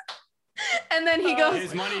money. And then he goes,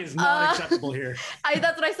 His money is not acceptable here.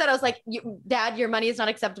 that's what I said. I was like, Dad, your money is not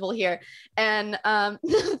acceptable here. And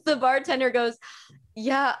the bartender goes,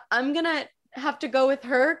 yeah, I'm going to have to go with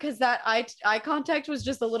her because that eye contact was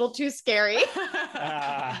just a little too scary.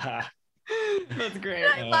 That's great.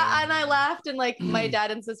 And I laughed, and like my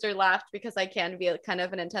dad and sister laughed because I can be kind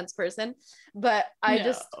of an intense person, but I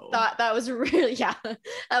just thought that was really, that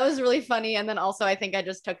was really funny. And then also I think I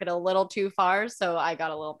just took it a little too far, so I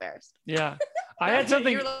got a little embarrassed. Yeah. I had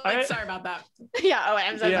something. You're like, sorry about that. Yeah. Oh,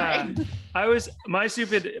 I'm so sorry. I was my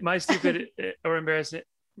stupid or embarrassing.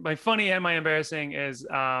 My funny and my embarrassing is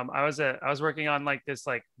I was working on like this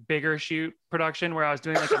like bigger shoot production where I was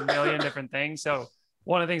doing like a million different things. So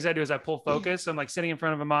one of the things I do is I pull focus. So I'm like sitting in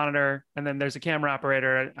front of a monitor and then there's a camera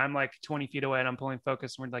operator. I'm like 20 feet away and I'm pulling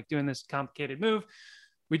focus. And we're like doing this complicated move.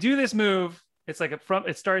 We do this move. It's like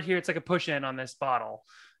it started here. It's like a push in on this bottle.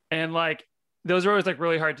 And like, those are always like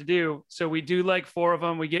really hard to do. So we do like 4 of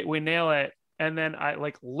them. We nail it. And then I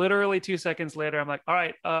like literally 2 seconds later, I'm like, all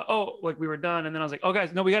right, like we were done. And then I was like, oh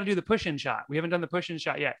guys, no, we got to do the push in shot. We haven't done the push in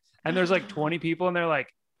shot yet. And there's like 20 people and they're like,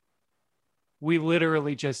 we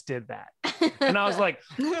literally just did that. And I was like,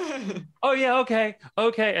 oh yeah, okay.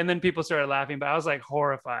 And then people started laughing, but I was like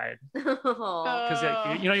horrified because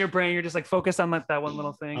your brain, you're just like focused on like that one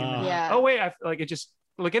little thing. And then, Yeah. oh wait, I like it just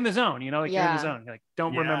like in the zone, like you're in the zone. You're like,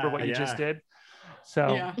 don't remember what you just did.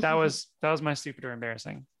 So that was my stupid or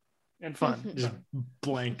embarrassing and fun. Just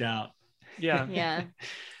blanked out. Yeah. Yeah.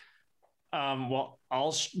 Well,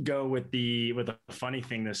 I'll go with a funny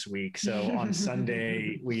thing this week. So on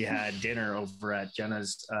Sunday we had dinner over at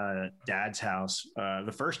Jenna's dad's house.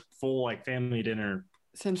 The first full like family dinner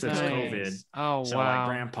since COVID. Oh, so wow. like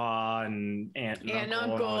grandpa and aunt and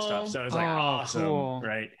uncle and all that stuff. So it was like awesome, cool.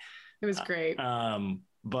 Right? It was great.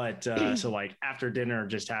 But so like after dinner,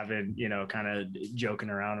 just having, kind of joking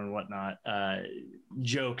around and whatnot.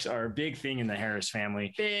 Jokes are a big thing in the Harris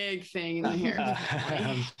family. Big thing in the Harris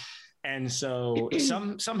family. And so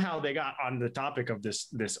somehow they got on the topic of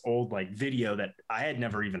this old like video that I had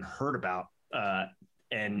never even heard about.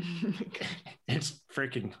 And it's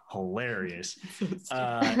freaking hilarious.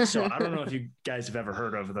 So I don't know if you guys have ever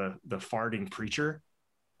heard of the farting preacher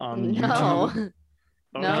on YouTube.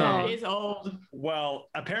 Okay. No, it's old. Well,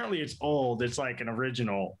 apparently it's old. It's like an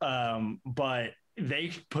original. But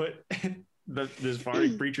they put this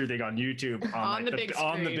farting preacher thing on YouTube on the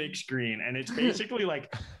big screen, and it's basically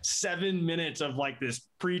like 7 minutes of like this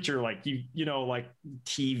preacher, like like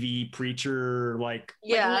TV preacher, like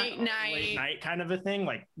late night kind of a thing,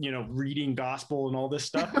 like reading gospel and all this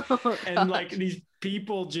stuff. And like these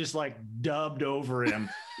people just like dubbed over him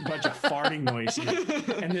a bunch of farting noises,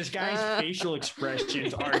 and this guy's facial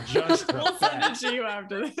expressions are just we'll send it to you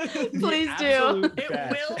after this. Please do. It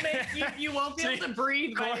will make you won't be able to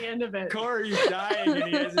breathe by the end of it. Corey's dying and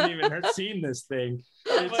he hasn't even seen this thing.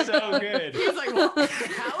 It's so good. He's like, well,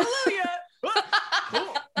 hallelujah.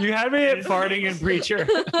 You had me at farting and preacher.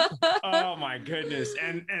 Oh my goodness.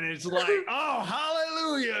 And it's like, oh,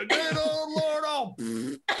 hallelujah, good old Lord. Oh.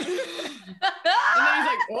 And then he's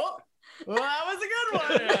like, well, that was a good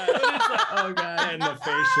one. Yeah. And it's like, oh god. And the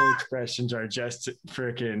facial expressions are just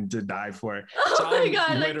freaking to die for. So oh my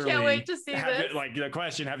god, I can't wait to see this. Like the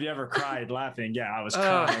question, have you ever cried laughing? Yeah, I was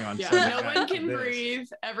crying on Sunday. No one can breathe.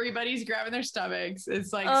 Everybody's grabbing their stomachs.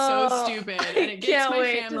 It's like so stupid. And it gets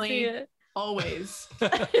my family always.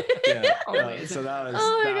 Always. So that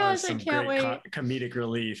was some great comedic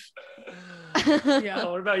relief. Yeah.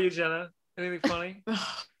 What about you, Jenna? Anything funny?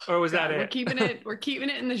 Or was that it? We're keeping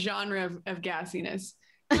it in the genre of gassiness.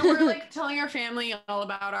 So we're like telling our family all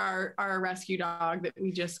about our rescue dog that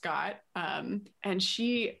we just got. And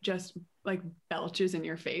she just like belches in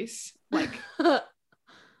your face. Like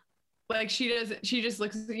she just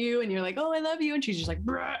looks at you and you're like, oh, I love you. And she's just like,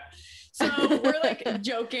 bruh. So we're like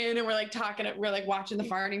joking and we're like talking, we're like watching the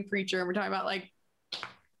farting preacher and we're talking about like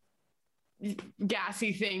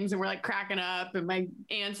gassy things and we're like cracking up, and my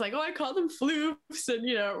aunt's like, oh, I call them floofs, and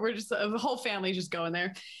we're just the whole family just going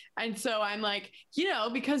there. And so I'm like,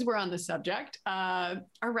 because we're on the subject, our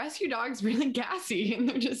rescue dog's really gassy. And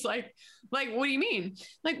they're just like, what do you mean?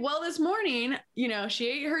 Like, well, this morning, she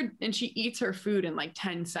ate and she eats her food in like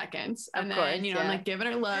 10 seconds. And then, I'm like giving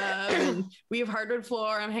her love and we have hardwood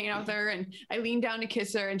floor. I'm hanging out with her and I lean down to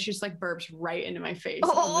kiss her and she just like burps right into my face. I'm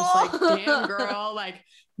just like, damn girl, like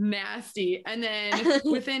nasty. And then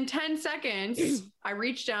within 10 seconds, I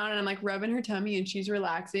reach down and I'm like rubbing her tummy and she's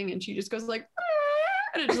relaxing and she just goes like,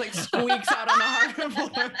 and it just like squeaks out on the hardwood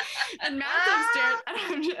floor. And Matt's upstairs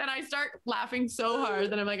and I start laughing so hard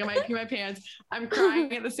that I'm like, I might pee my pants. I'm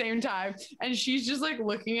crying at the same time. And she's just like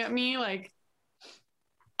looking at me like,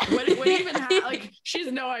 what even happened? Like, she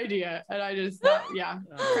has no idea. And I just, cracked me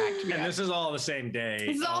And up. This is all the same day.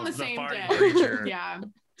 This is all on the same day. Yeah.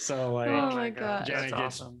 So like, oh my god, Jenna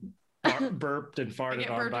gets burped and farted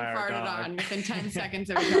on by our dog. Within 10 seconds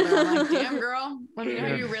of each other. I'm like, damn girl, let me know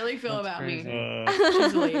how you really feel about me.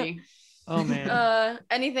 She's a lady. Oh man.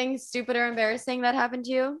 Anything stupid or embarrassing that happened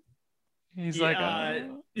to you? He's like,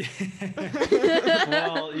 well,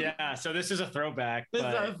 yeah. So this is a throwback. This is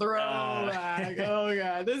a throwback. Oh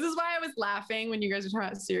god, this is why I was laughing when you guys were talking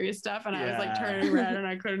about serious stuff, and I was like turning red, and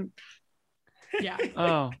I couldn't. Yeah.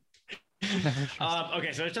 Oh.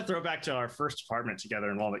 Okay, so it's a throwback to our first apartment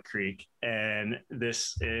together in Walnut Creek, and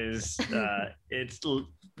this is it'll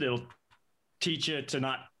teach you to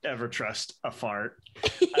not ever trust a fart.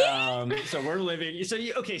 So we're living. So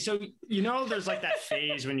there's like that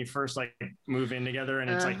phase when you first like move in together, and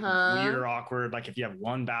it's like weird or awkward. Like if you have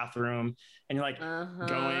one bathroom and you're like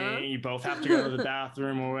going, you both have to go to the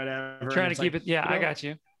bathroom or whatever. Trying to keep it. Yeah, I got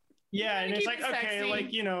you. Yeah, and it's like okay,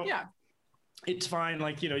 like yeah. It's fine.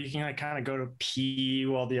 Like, you can like kind of go to pee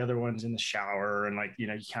while the other one's in the shower and like, you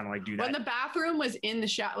kind of like do that. When the bathroom was in the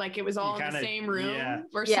shower, like it was all in the same room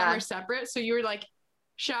where some are separate. So you were like,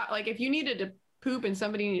 like if you needed to poop and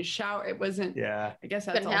somebody needed to shower, it wasn't. Yeah. I guess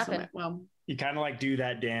that's also well. You kind of like do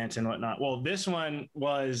that dance and whatnot. Well, this one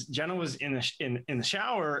was Jenna was in the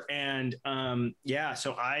shower and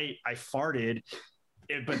so I farted,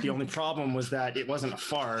 but the only problem was that it wasn't a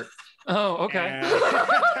fart. Oh, okay.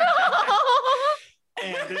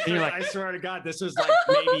 And you're like, I swear to God, this was like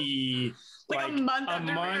maybe like a month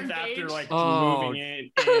after like Oh. moving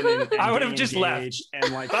in. And I would have getting just engaged.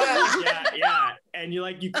 And like, yeah. And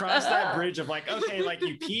you cross that bridge of like, okay, like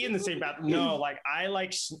you pee in the same bathroom. No, like I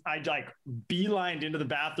beelined into the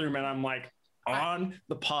bathroom and I'm like on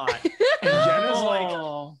the pot. And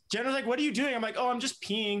Jenna's like, what are you doing? I'm like, oh, I'm just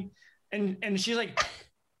peeing. And she's like,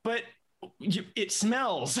 but it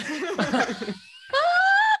smells.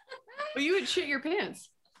 Well, you would shit your pants.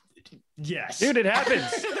 Yes. dude, it happens.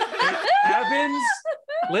 It happens.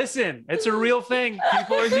 Listen, it's a real thing.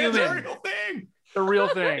 People are human. It's a real thing. A real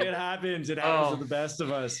thing. It happens. It happens to the best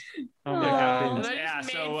of us. Oh It my happens. And I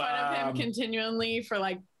just made fun of him continually for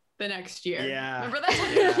like the next year. Yeah. Remember that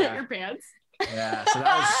time you shit your pants? Yeah. So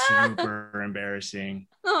that was super embarrassing.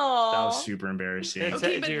 That was Oh. super embarrassing. It's-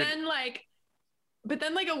 Okay, dude. but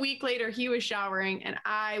then like a week later, he was showering and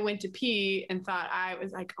I went to pee and thought I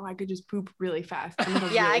was like, oh, I could just poop really fast. I'm a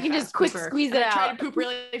Yeah, really I can fast just quick pooper. squeeze And it I tried out. to poop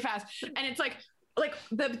really fast, and it's like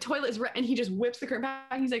the toilet is red, and he just whips the curtain back.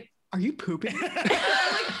 And he's like, "Are you pooping?" And I'm like,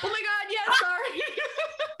 "Oh my god, yes, sorry."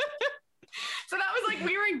 So that was like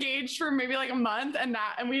we were engaged for maybe like a month, and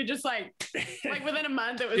we just like within a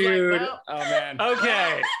month it was Dude. like, well, Oh man.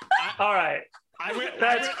 Okay. All right.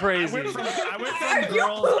 That's crazy. I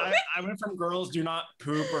went from girls do not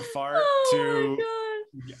poop or fart Oh to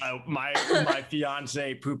my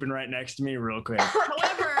fiance pooping right next to me real quick.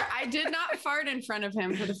 however, I did not fart in front of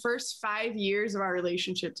him for the first 5 years of our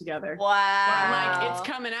relationship together. Wow. I'm like, it's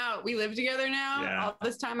coming out. We live together now. Yeah. All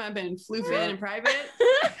this time I've been floofing in private,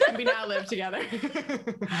 and we now live together.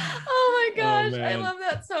 Oh my gosh, I man. love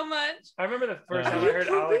that so much. I remember the first time I heard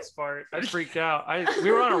Alex fart. I freaked out.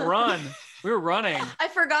 We were on a run. We were running. I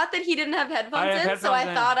forgot that he didn't have I headphones have in, so headphones I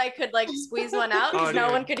in. thought I could like squeeze one out because Oh, no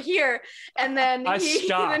dude. one could hear. And then I he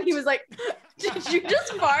stopped. was like, "Did you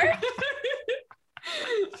just fart?"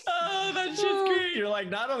 Oh, that shit's great. You're like,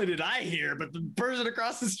 not only did I hear, but the person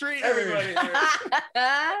across the street. Everybody.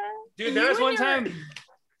 Dude, there You was and one your- time.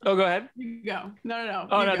 Oh, go ahead. You go. No.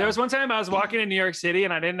 Oh You no, go. there was one time I was walking in New York City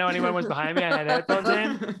and I didn't know anyone was behind me. I had headphones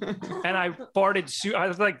in and I farted. I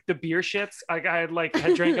was like the beer shits. Like I had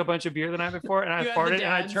drank a bunch of beer the night before and I You had the farted and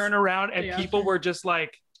I dads. turned around and Yeah. people were just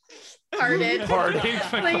like Farted.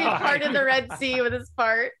 farting. Like he parted the Red Sea with his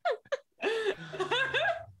fart.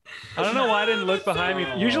 I don't know why I didn't look behind me.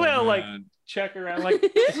 Usually I'll like check around. Like,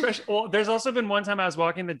 especially, well, there's also been one time I was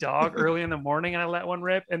walking the dog early in the morning and I let one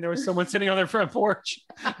rip and there was someone sitting on their front porch.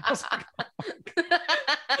 I was like, You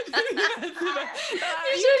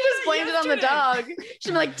should have just blamed it on the dog. She'd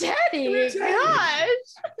be like, "Daddy, gosh."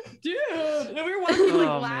 Dude, we were walking like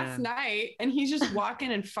Oh, last man. night, and he's just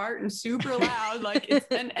walking and farting super loud, like it's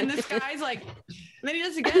and this guy's like, and then he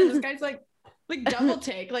does it again. This guy's like double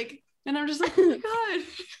take, like, and I'm just like, oh my god,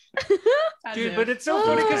 As dude, if. but it's so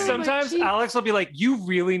funny because Oh, my sometimes cheeks. Alex will be like, "You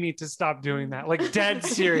really need to stop doing that." Like dead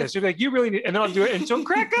serious. You're like, "You really need," and then I'll do it, and she'll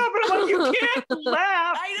crack up, and I'm like, "You can't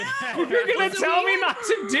laugh. I know. You're gonna It's tell me weird. not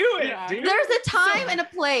to do it, Yeah. dude." There's a time and a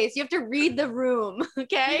place. You have to read the room,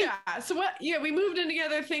 okay? Yeah. So what? Yeah, we moved in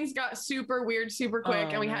together. Things got super weird, super quick,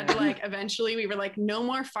 Oh, and we had to man. like eventually we were like, no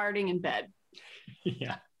more farting in bed.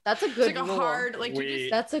 Yeah. That's a It's good like a rule. hard like We- you just.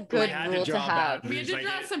 That's a good had to rule to draw have. boundaries. We had to Like,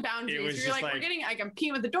 draw it- some boundaries. was We were just like, we're getting like I'm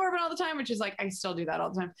peeing with the doorbell all the time, which is like I still do that all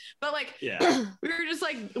the time. But like Yeah. we were just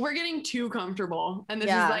like we're getting too comfortable, and this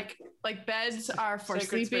Yeah. is like beds are for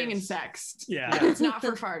Sacred sleeping and space. sex. Yeah. It's not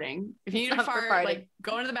for farting. If you need to Not for fart, farting. like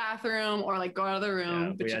go into the bathroom or like go out of the room,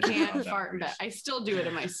 Yeah, but we you had to can't draw fart in bed. boundaries. I still do it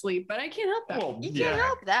in my sleep, but I can't help that. Well, You can't yeah.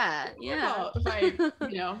 help that. Yeah. Well, if I,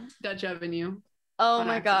 Dutch oven you. Oh on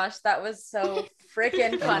my accident. gosh, that was so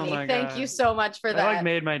freaking funny. my Thank God. you so much for That like that.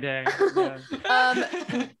 made my day. Yeah.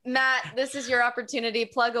 Matt, this is your opportunity.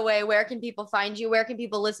 Plug away. Where can people find you? Where can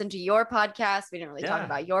people listen to your podcast? We didn't really talk Yeah.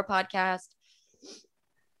 about your podcast.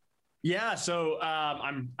 Yeah, so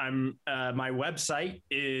I'm my website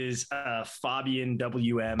is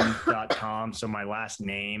fabianwm.com. So my last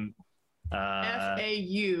name.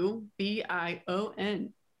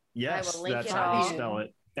 FAUBION. Yes, I will link that's it how you all. spell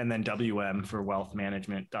it. And then WM for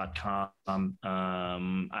wealthmanagement.com.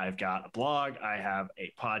 I've got a blog, I have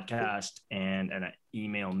a podcast, and an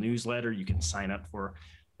email newsletter. You can sign up for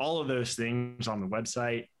all of those things on the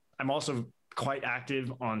website. I'm also quite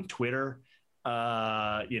active on Twitter.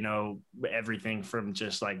 Everything from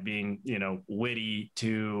just like being, witty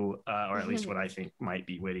to, or at least what I think might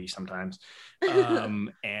be witty sometimes,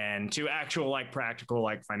 and to actual like practical,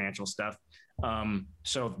 like financial stuff.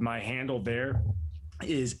 So my handle there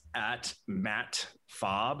is at Matt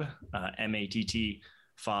Faub, MATT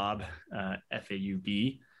Faub,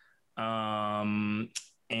 FAUB.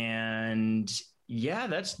 And Yeah,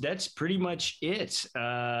 that's pretty much it.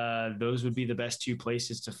 Those would be the best two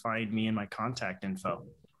places to find me and my contact info.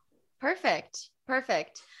 Perfect.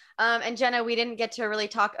 And Jenna, we didn't get to really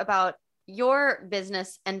talk about your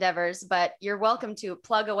business endeavors, but you're welcome to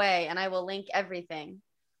plug away and I will link everything.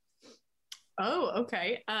 Oh,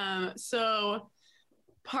 okay. So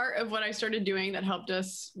part of what I started doing that helped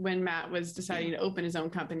us when Matt was deciding to open his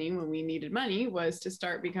own company when we needed money was to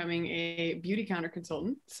start becoming a Beautycounter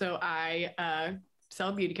consultant. So I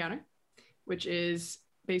sell Beautycounter, which is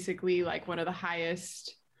basically like one of the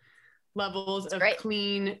highest levels of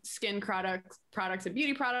clean skin products and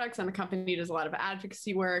beauty products. And the company does a lot of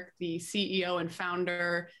advocacy work. The CEO and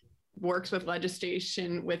founder works with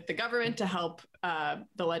legislation with the government to help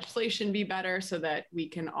the legislation be better so that we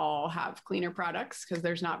can all have cleaner products because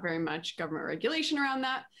there's not very much government regulation around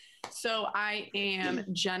that. So I am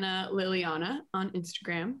Jenna Liliana on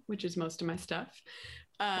Instagram, which is most of my stuff.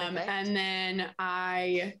 And then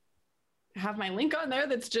I have my link on there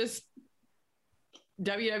that's just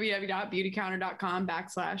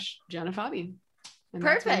www.beautycounter.com/Jenna Fabian. And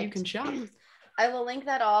Perfect. That's where you can shop. I will link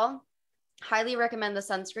that all. Highly recommend the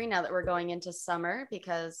sunscreen now that we're going into summer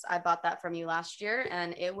because I bought that from you last year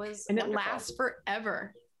and it was wonderful. It lasts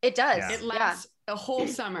forever. It does. Yeah. It lasts a whole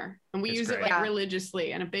summer and we use it like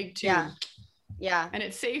religiously in a big tube. Yeah. And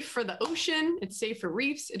it's safe for the ocean. It's safe for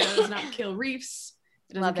reefs. It does not kill reefs.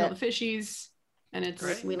 It doesn't kill the fishies. And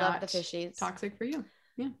it's we love the fishies. Toxic for you.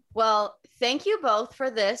 Yeah. Well, thank you both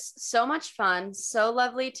for this. So much fun. So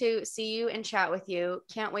lovely to see you and chat with you.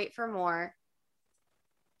 Can't wait for more.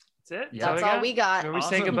 That's it. That's all we got. We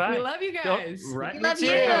say goodbye. We love you guys. Right. We love you.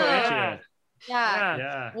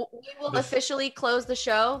 Yeah. We will officially close the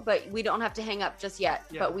show, but we don't have to hang up just yet.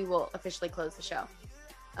 Yeah. But we will officially close the show.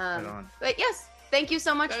 But yes, thank you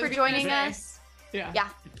so much for joining us.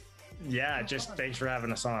 Yeah, just thanks for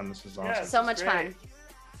having us on. This was awesome. Yeah, so much fun.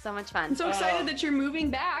 So much fun. I'm so excited that you're moving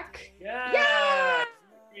back. Yeah.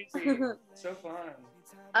 So fun.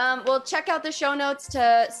 We'll check out the show notes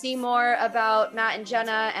to see more about Matt and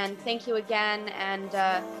Jenna. And thank you again. And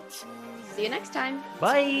see you next time.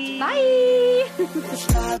 Bye. Bye.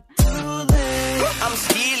 I'm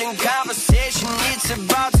stealing conversation. It's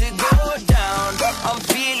about to go down. I'm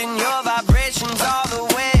feeling your vibrations all the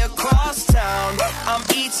way across town. I'm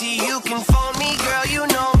ET. You can phone me, girl. You